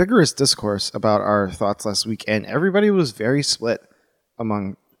vigorous discourse about our thoughts last week, and everybody was very split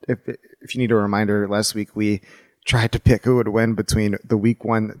among, if you need a reminder, last week we tried to pick who would win between the Week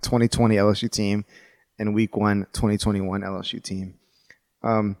 1 2020 LSU team and Week 1 2021 LSU team.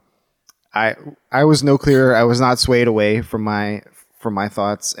 I was no clearer. I was not swayed away from my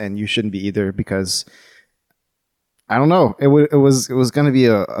thoughts, and you shouldn't be either, because I don't know. It was going to be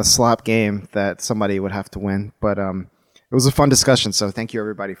a slop game that somebody would have to win, but it was a fun discussion. So thank you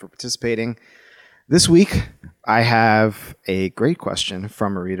everybody for participating. This week I have a great question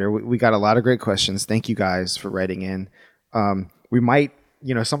from a reader. We got a lot of great questions. Thank you guys for writing in. We might,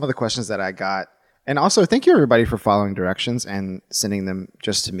 some of the questions that I got, and also thank you everybody for following directions and sending them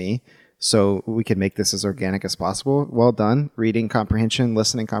just to me, so we can make this as organic as possible. Well done. Reading comprehension,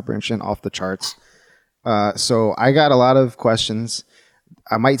 listening comprehension, off the charts. So I got a lot of questions.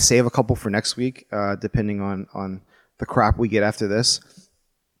 I might save a couple for next week, depending on the crap we get after this.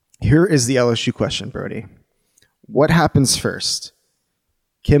 Here is the LSU question, Brody. What happens first?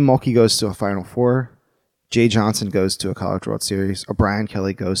 Kim Mulkey goes to a Final Four. Jay Johnson goes to a College World Series. Or Brian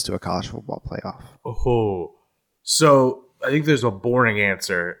Kelly goes to a college football playoff. Oh, so I think there's a boring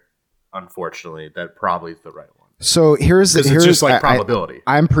answer, unfortunately, that probably is the right one. So here's it's just like probability.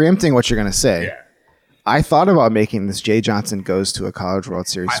 I'm preempting what you're going to say. Yeah. I thought about making this Jay Johnson goes to a College World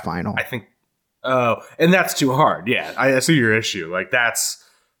Series final. I think, and that's too hard. Yeah, I see your issue. Like, that's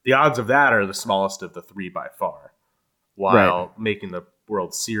the odds of that are the smallest of the three by far, while making the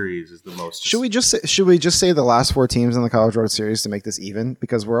World Series is the most. Should we just say the last four teams in the College World Series to make this even?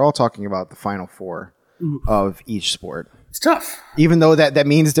 Because we're all talking about the Final Four of each sport. It's tough, even though that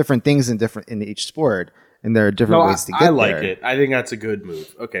means different things in each sport, and there are different ways to get there. I like it. I think that's a good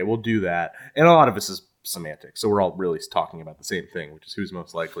move. Okay, we'll do that. And a lot of this is semantics, so we're all really talking about the same thing, which is who's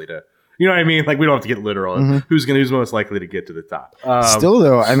most likely to, you know what I mean? Like, we don't have to get literal. Who's most likely to get to the top. Still,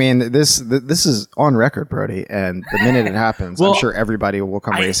 though, I mean, this is on record, Brody, and the minute it happens, I'm sure everybody will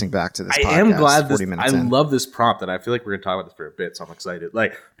come racing back to this podcast. I am glad 40 minutes I in. love this prompt, and I feel like we're going to talk about this for a bit, so I'm excited.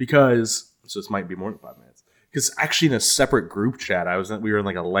 Like, because, so this might be more than 5 minutes. Because actually in a separate group chat, we were in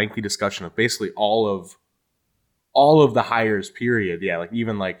like a lengthy discussion of basically all of the hires, period. Yeah, like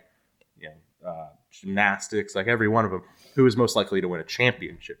even like, gymnastics, like every one of them, who is most likely to win a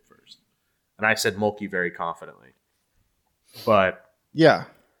championship first. And I said Mulkey very confidently. But yeah,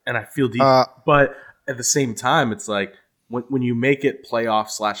 and I feel deep. But at the same time, it's like when you make it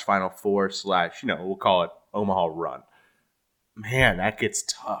playoff / Final Four / we'll call it Omaha run. Man, that gets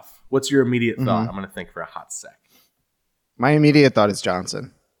tough. What's your immediate thought? I'm going to think for a hot sec. My immediate thought is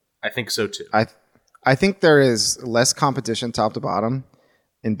Johnson. I think so too. I think there is less competition top to bottom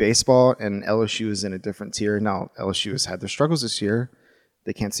in baseball, and LSU is in a different tier. Now, LSU has had their struggles this year,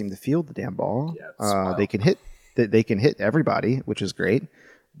 They can't seem to field the damn ball. Yeah, they can hit. They can hit everybody, which is great,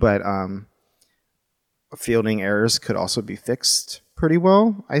 but fielding errors could also be fixed pretty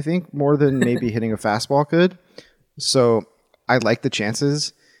well. I think more than maybe hitting a fastball could. So I like the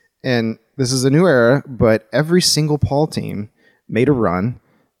chances, and this is a new era. But every single Paul team made a run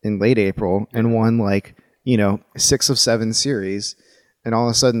in late April and won 6 of 7 series, and all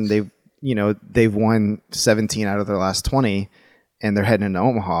of a sudden they've won 17 out of their last 20, and they're heading into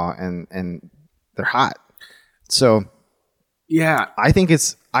Omaha and they're hot. So yeah, I think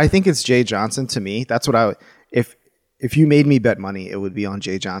it's Jay Johnson to me. That's what if you made me bet money, it would be on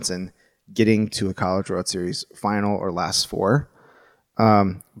Jay Johnson getting to a College World Series final or last 4.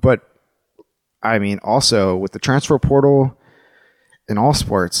 But I mean, also with the transfer portal in all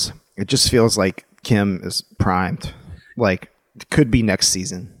sports, it just feels like Kim is primed. Like, it could be next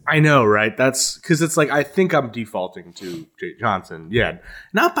season. I know, right? That's because it's like, I think I'm defaulting to Jay Johnson. Yeah.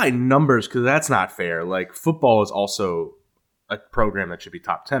 Not by numbers, because that's not fair. Like, football is also a program that should be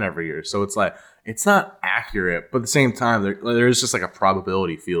top 10 every year. So it's like, it's not accurate. But at the same time, there is just like a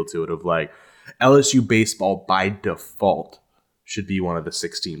probability feel to it of like LSU baseball by default should be one of the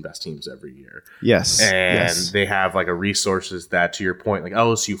 16 best teams every year. Yes. And they have like a resources that, to your point, like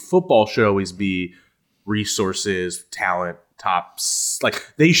LSU football should always be resources, talent, tops.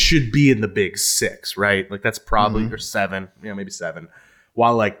 Like, they should be in the big 6, right? Like, that's probably or 7, maybe 7.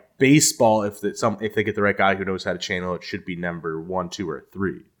 While like baseball, if they get the right guy who knows how to channel it, should be number 1, 2, or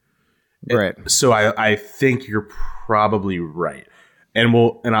 3. Right. So I think you're probably right. And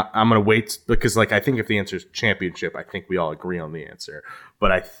I'm going to wait because, like, I think if the answer is championship, I think we all agree on the answer.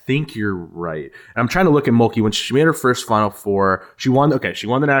 But I think you're right. And I'm trying to look at Mulkey. When she made her first Final Four, she won the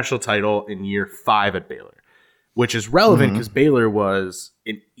national title in year 5 at Baylor, which is relevant because Baylor was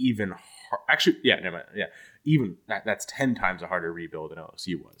an even even that's 10 times a harder rebuild than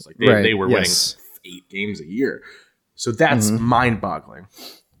LSU was. Like, they were winning 8 games a year. So that's mind-boggling.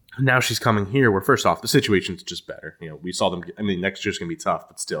 Now she's coming here where, first off, the situation's just better. We saw them. I mean, next year's going to be tough,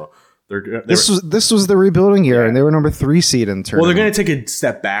 but still. This was the rebuilding year, and they were number 3 seed in the tournament. Well, they're going to take a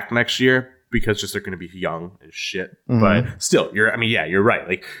step back next year because they're going to be young as shit. But still, you're right.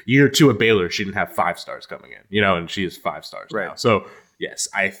 Like, year 2 at Baylor, she didn't have 5 stars coming in, and she has 5 stars now. So, yes,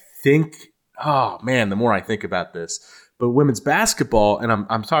 I think, oh, man, the more I think about this, but women's basketball, and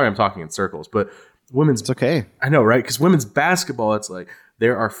I'm sorry I'm talking in circles, but women's... It's okay. I know, right? Because women's basketball, it's like,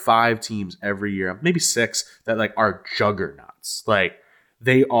 there are 5 teams every year, maybe 6, that like are juggernauts. Like,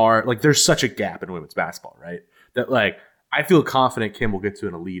 they are like, there's such a gap in women's basketball, right? That like, I feel confident Kim will get to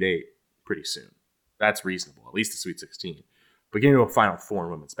an Elite 8 pretty soon. That's reasonable, at least the Sweet 16. But getting to a Final Four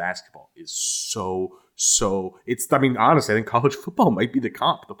in women's basketball is so. It's. I mean, honestly, I think college football might be the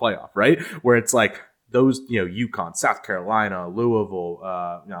comp, the playoff, right? Where it's like those, UConn, South Carolina, Louisville,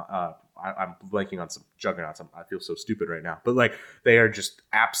 I'm blanking on some juggernauts. I feel so stupid right now. But, like, they are just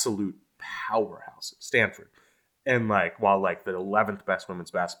absolute powerhouses. Stanford. And, like, while, like, the 11th best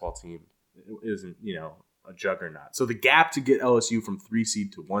women's basketball team isn't, a juggernaut. So the gap to get LSU from 3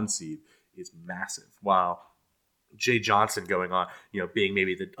 seed to 1 seed is massive. While Jay Johnson going on, being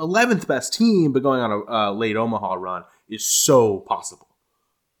maybe the 11th best team, but going on a late Omaha run is so possible.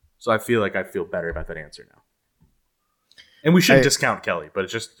 So I feel better about that answer now. And we shouldn't discount Kelly, but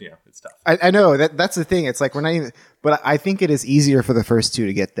it's just, it's tough. I know that's the thing. It's like we're not even, but I think it is easier for the first 2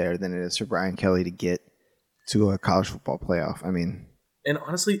 to get there than it is for Brian Kelly to get to a college football playoff. I mean, and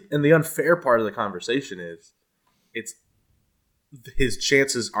honestly, and the unfair part of the conversation is, it's his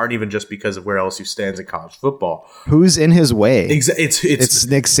chances aren't even just because of where LSU stands in college football. Who's in his way? It's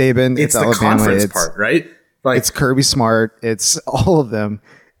Nick Saban. It's the Alabama, conference part, right? Like, it's Kirby Smart. It's all of them,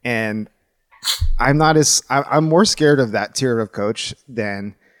 and I'm more scared of that tier of coach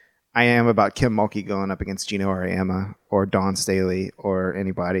than I am about Kim Mulkey going up against Gino Auriemma or Dawn Staley or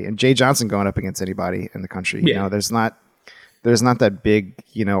anybody, and Jay Johnson going up against anybody in the country. Yeah. There's not that big,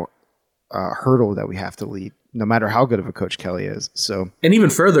 hurdle that we have to lead, no matter how good of a coach Kelly is. So, and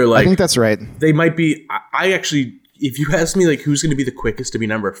even further, like, I think that's right. They might be. I actually, if you ask me, like, who's going to be the quickest to be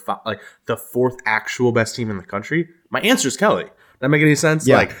number 5, like the 4th actual best team in the country, my answer is Kelly. Does that make any sense?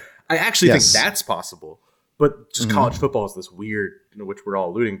 Yeah. Like, I actually think that's possible. But just college football is this weird, which we're all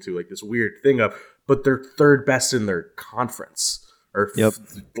alluding to, like this weird thing of, but they're 3rd best in their conference. Or a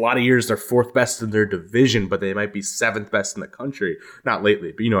lot of years they're 4th best in their division, but they might be 7th best in the country. Not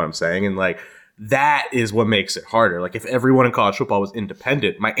lately, but you know what I'm saying. And like, that is what makes it harder. Like, if everyone in college football was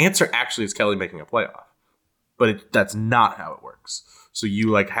independent, my answer actually is Kelly making a playoff. But that's not how it works. So you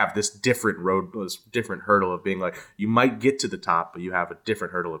like have this different road, this different hurdle of being like, you might get to the top, but you have a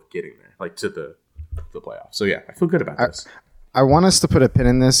different hurdle of getting there, like to the playoff. So yeah, I feel good about this. I want us to put a pin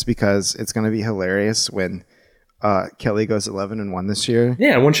in this because it's going to be hilarious when Kelly goes 11-1 this year.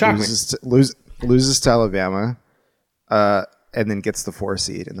 Yeah, it won't shock me. Loses to Alabama, and then gets the 4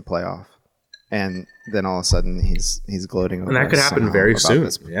 seed in the playoff, and then all of a sudden he's gloating. And that could happen very soon.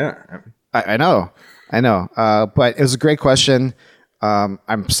 Yeah, I know. But it was a great question.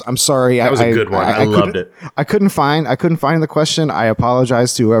 I'm sorry. That was a good one. I loved it. I couldn't find the question. I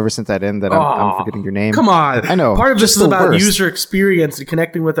apologize to whoever sent that in. That I'm forgetting your name. Come on, I know. Part of this is about user experience and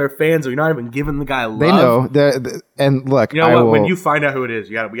connecting with our fans. We're not even giving the guy love. They know. And look, you know what? When you find out who it is,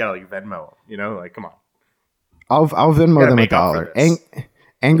 we gotta like Venmo him. You know, like come on. I'll Venmo them $1.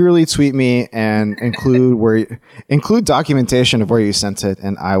 Angrily tweet me and include documentation of where you sent it,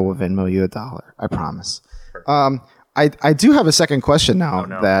 and I will Venmo you $1. I promise. I do have a second question now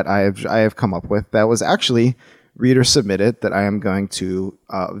that I have come up with that was actually reader submitted that I am going to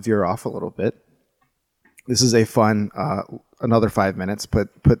veer off a little bit. This is a fun another 5 minutes. Put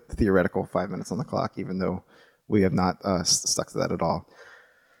theoretical 5 minutes on the clock, even though we have not stuck to that at all.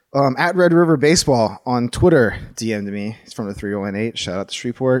 At Red River Baseball on Twitter DM'd me. It's from the 3018. Shout out to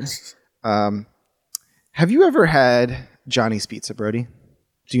Shreveport. Have you ever had Johnny's Pizza, Brody?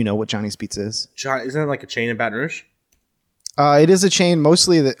 Do you know what Johnny's Pizza is? Isn't it like a chain in Baton Rouge? It is a chain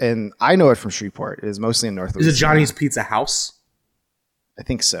mostly, and I know it from Shreveport. It is mostly in North Louisiana. Is it Johnny's Pizza House? I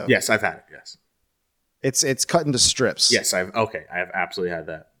think so. Yes, I've had it. Yes. It's cut into strips. Yes, I have absolutely had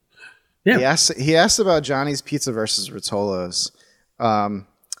that. Yeah. He asked about Johnny's Pizza versus Rotolo's.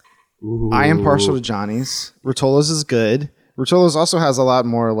 I am partial to Johnny's. Rotolo's is good. Rotolo's also has a lot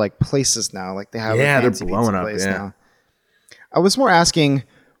more like places now. Like they have a fancy they're blowing pizza up. place now. I was more asking,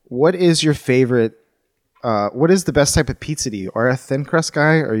 what is your favorite? What is the best type of pizza to you? Are you a thin crust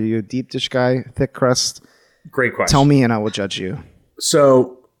guy? Are you a deep dish guy? Thick crust? Great question. Tell me, and I will judge you.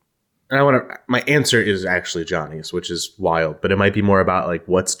 So, my answer is actually Johnny's, which is wild, but it might be more about like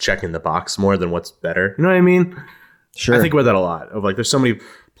what's checking the box more than what's better. You know what I mean? Sure. I think about that a lot. Of like, there's so many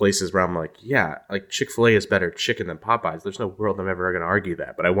places where I'm like, yeah, like Chick-fil-A is better chicken than Popeyes. There's no world I'm ever going to argue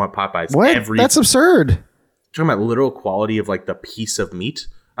that, but I want Popeyes. What? That's absurd. Talking about literal quality of like the piece of meat.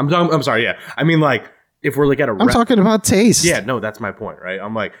 I'm sorry. Yeah, I mean like if we're like at a. I'm talking about taste. Yeah, no, that's my point, right?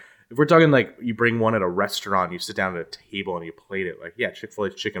 I'm like if we're talking like you bring one at a restaurant, you sit down at a table and you plate it. Like yeah,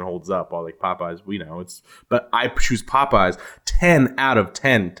 Chick-fil-A's chicken holds up. While like Popeyes, we know it's. But I choose Popeyes 10 out of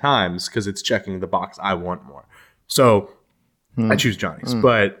 10 times because it's checking the box I want more. So I choose Johnny's,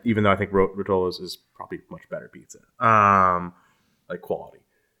 but even though I think Rotolo's is probably much better pizza, like quality.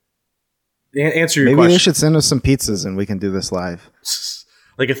 Answer your question. Maybe they should send us some pizzas and we can do this live.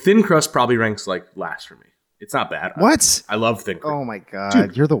 Like a thin crust probably ranks like last for me. It's not bad. What? I love thin crust. Oh my god,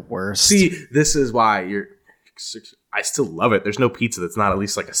 dude, you're the worst. See, this is why I still love it. There's no pizza that's not at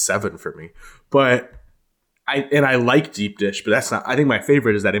least like a 7 for me. But I like deep dish, but that's not. I think my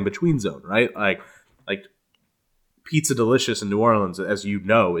favorite is that in between zone, right? Like Pizza Delicious in New Orleans, as you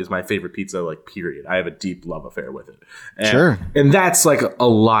know, is my favorite pizza, like, period. I have a deep love affair with it. Sure. And that's, like, a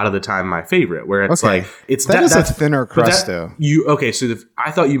lot of the time my favorite, where it's like... That's a thinner crust, though. So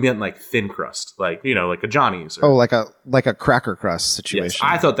I thought you meant, like, thin crust. Like, you know, like a Johnny's. Or, like a cracker crust situation. Yes,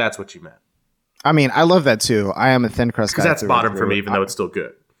 I thought that's what you meant. I mean, I love that, too. I am a thin crust guy. Because that's bottom for me, even though it's still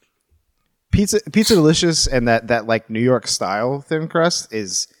good. Pizza Delicious and that like, New York style thin crust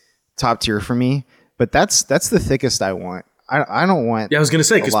is top tier for me. But that's the thickest I want. I don't want. Yeah, I was gonna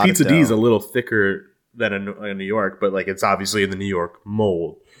say because Pizza D is a little thicker than in New York, but like it's obviously in the New York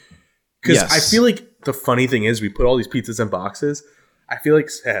mold. Because I feel like the funny thing is we put all these pizzas in boxes. I feel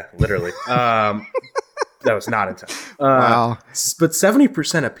like literally that was not intense. Wow. But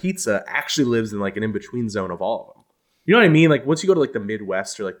 70% of pizza actually lives in like an in between zone of all of them. You know what I mean? Like once you go to like the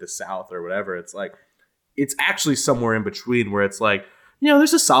Midwest or like the South or whatever, it's like it's actually somewhere in between where it's like. You know,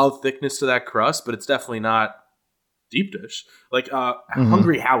 there's a solid thickness to that crust, but it's definitely not deep dish. Like,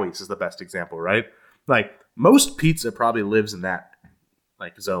 Hungry Howie's is the best example, right? Like, most pizza probably lives in that,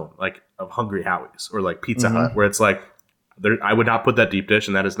 like, zone, like, of Hungry Howie's or, like, Pizza Hut, where it's like, I would not put that deep dish,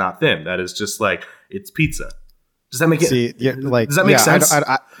 and that is not thin. That is just, like, it's pizza. Does that make it? Yeah, like, does that make sense?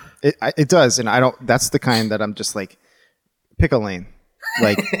 It does, and I don't, that's the kind that I'm just, like, pick a lane.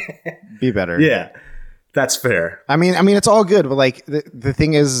 Like, be better. Yeah. That's fair. I mean, it's all good, but like the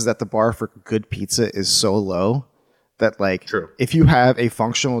thing is that the bar for good pizza is so low that like if you have a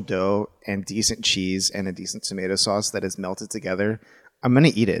functional dough and decent cheese and a decent tomato sauce that is melted together, I'm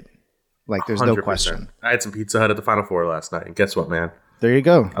gonna eat it. Like there's 100%. No question. I had some Pizza Hut at the Final Four last night, and guess what, man? There you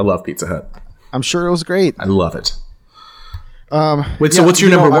go. I love Pizza Hut. I'm sure it was great. I love it. Wait, so what's your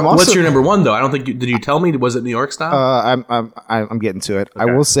number one? What's your number one though? I don't think did you tell me? Was it New York style? I'm getting to it. Okay. I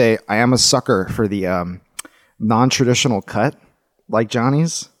will say I am a sucker for the non-traditional cut like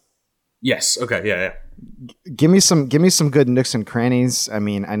Johnny's. Yes. Okay. Yeah. Give me some good nooks and crannies. I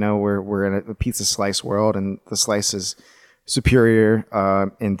mean, I know we're in a pizza slice world, and the slice is superior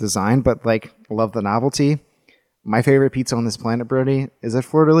in design, but like, love the novelty. My favorite pizza on this planet, Brody, is at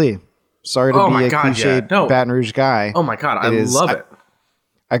Fleur de Lis. Sorry to be a cliched Baton Rouge guy. Oh my God, I love it.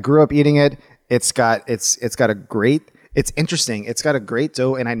 I grew up eating it. It's got a great. It's interesting. It's got a great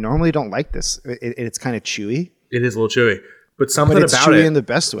dough, and I normally don't like this. It's kind of chewy. It is a little chewy, but something it's about chewy it in the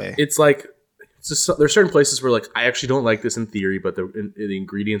best way. It's like there's certain places where like I actually don't like this in theory, but the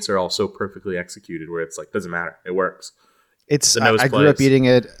ingredients are all so perfectly executed where it's like doesn't matter. It works. I grew up eating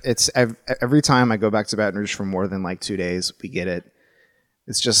it. It's every time I go back to Baton Rouge for more than like 2 days, we get it.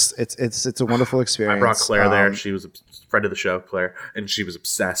 It's just it's a wonderful experience. I brought Claire there. She was a friend of the show, Claire, and she was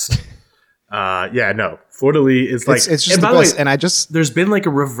obsessed. Fleur de Lis is like it's just the best. And there's been like a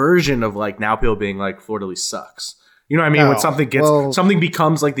reversion of like now people being like Fleur de Lis sucks. You know what I mean? When something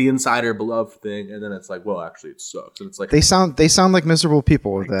becomes like the insider beloved thing, and then it's like, well, actually, it sucks. And it's like they sound like miserable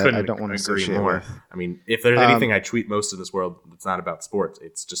people that I don't want to associate with. I mean, if there's anything I tweet most in this world that's not about sports,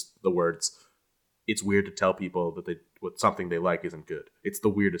 it's just the words. It's weird to tell people that something they like isn't good. It's the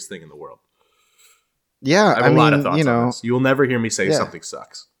weirdest thing in the world. Yeah, I have a lot of thoughts on this. You'll never hear me say something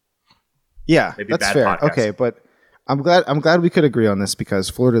sucks. Yeah, maybe that's bad fair. Podcast. Okay, but I'm glad we could agree on this because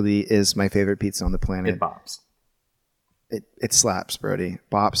Fleur de Lis is my favorite pizza on the planet. It bops. It slaps, Brody.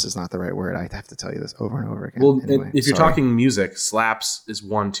 Bops is not the right word. I have to tell you this over and over again. Well, anyway, if you're talking music, slaps is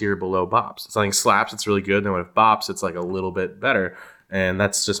one tier below bops. If something slaps, it's really good. Then when it bops, it's like a little bit better. And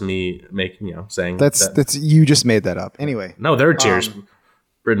that's just me saying that's you just made that up. Anyway, no, there are tiers.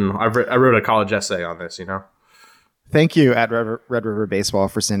 Britain, I wrote a college essay on this. Thank you at Red River Baseball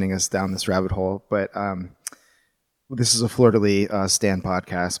for sending us down this rabbit hole. But this is a Fleur de Lis stand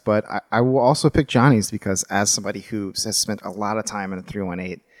podcast, but I will also pick Johnny's because as somebody who has spent a lot of time in a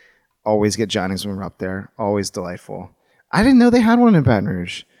 318, always get Johnny's when we're up there. Always delightful. I didn't know they had one in Baton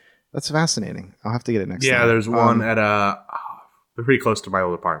Rouge. That's fascinating. I'll have to get it next time. Yeah, there's one at they're pretty close to my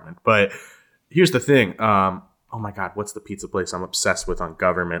old apartment. But here's the thing. Oh my God, what's the pizza place I'm obsessed with on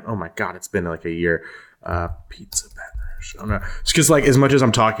Government? Oh my God, it's been like a year. Pizza Baton Rouge. I don't know. It's because like as much as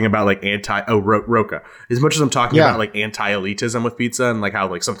I'm talking about like Roca, as much as I'm talking about like anti-elitism with pizza and like how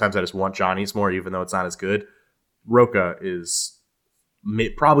like sometimes I just want Johnny's more even though it's not as good. Roca is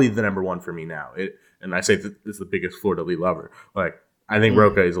probably the number one for me now. And I say it's the biggest Fleur de Lis lover. Like I think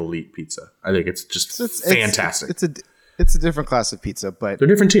Roca is elite pizza. I think it's just fantastic. It's a different class of pizza, but they're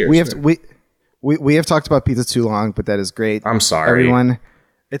different tiers. We have talked about pizza too long, but that is great. I'm sorry, everyone.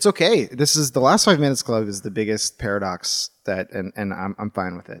 It's okay. This is the last 5 minutes club is the biggest paradox and I'm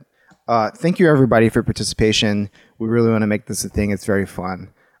fine with it. Thank you everybody for participation. We really want to make this a thing. It's very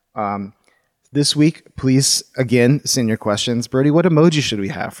fun. This week, please again send your questions. Brody, what emoji should we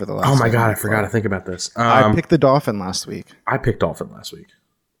have for the last? Oh my God, I forgot to think about this. I picked the dolphin last week. I picked dolphin last week.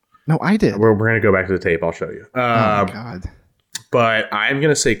 No, I did. We're gonna go back to the tape. I'll show you. Oh my God. But I'm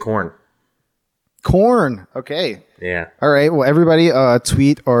gonna say corn. Corn. Okay. Yeah. All right. Well, everybody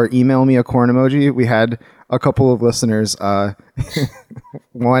tweet or email me a corn emoji. We had a couple of listeners.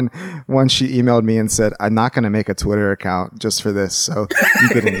 One she emailed me and said, I'm not going to make a Twitter account just for this. So you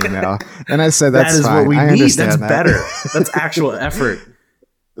get an email. And I said, that's that is fine. What we I need. understand That's that. better. That's actual effort.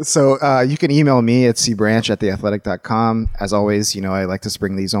 So you can email me at cbranch@theathletic.com. As always, I like to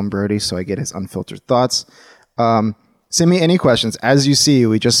spring these on Brody so I get his unfiltered thoughts. Send me any questions. As you see,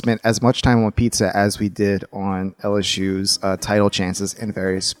 we just spent as much time on pizza as we did on LSU's title chances in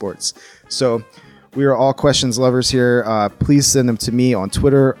various sports. So we are all questions lovers here. Please send them to me on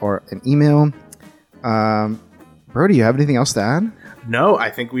Twitter or an email. Brody, you have anything else to add? No,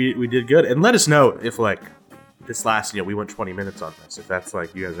 I think we did good. And let us know if like this last, we went 20 minutes on this, if that's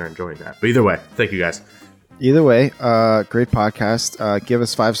like you guys are enjoying that. But either way, thank you guys. Either way, great podcast. Give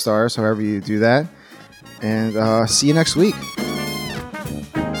us 5 stars, however you do that. And see you next week.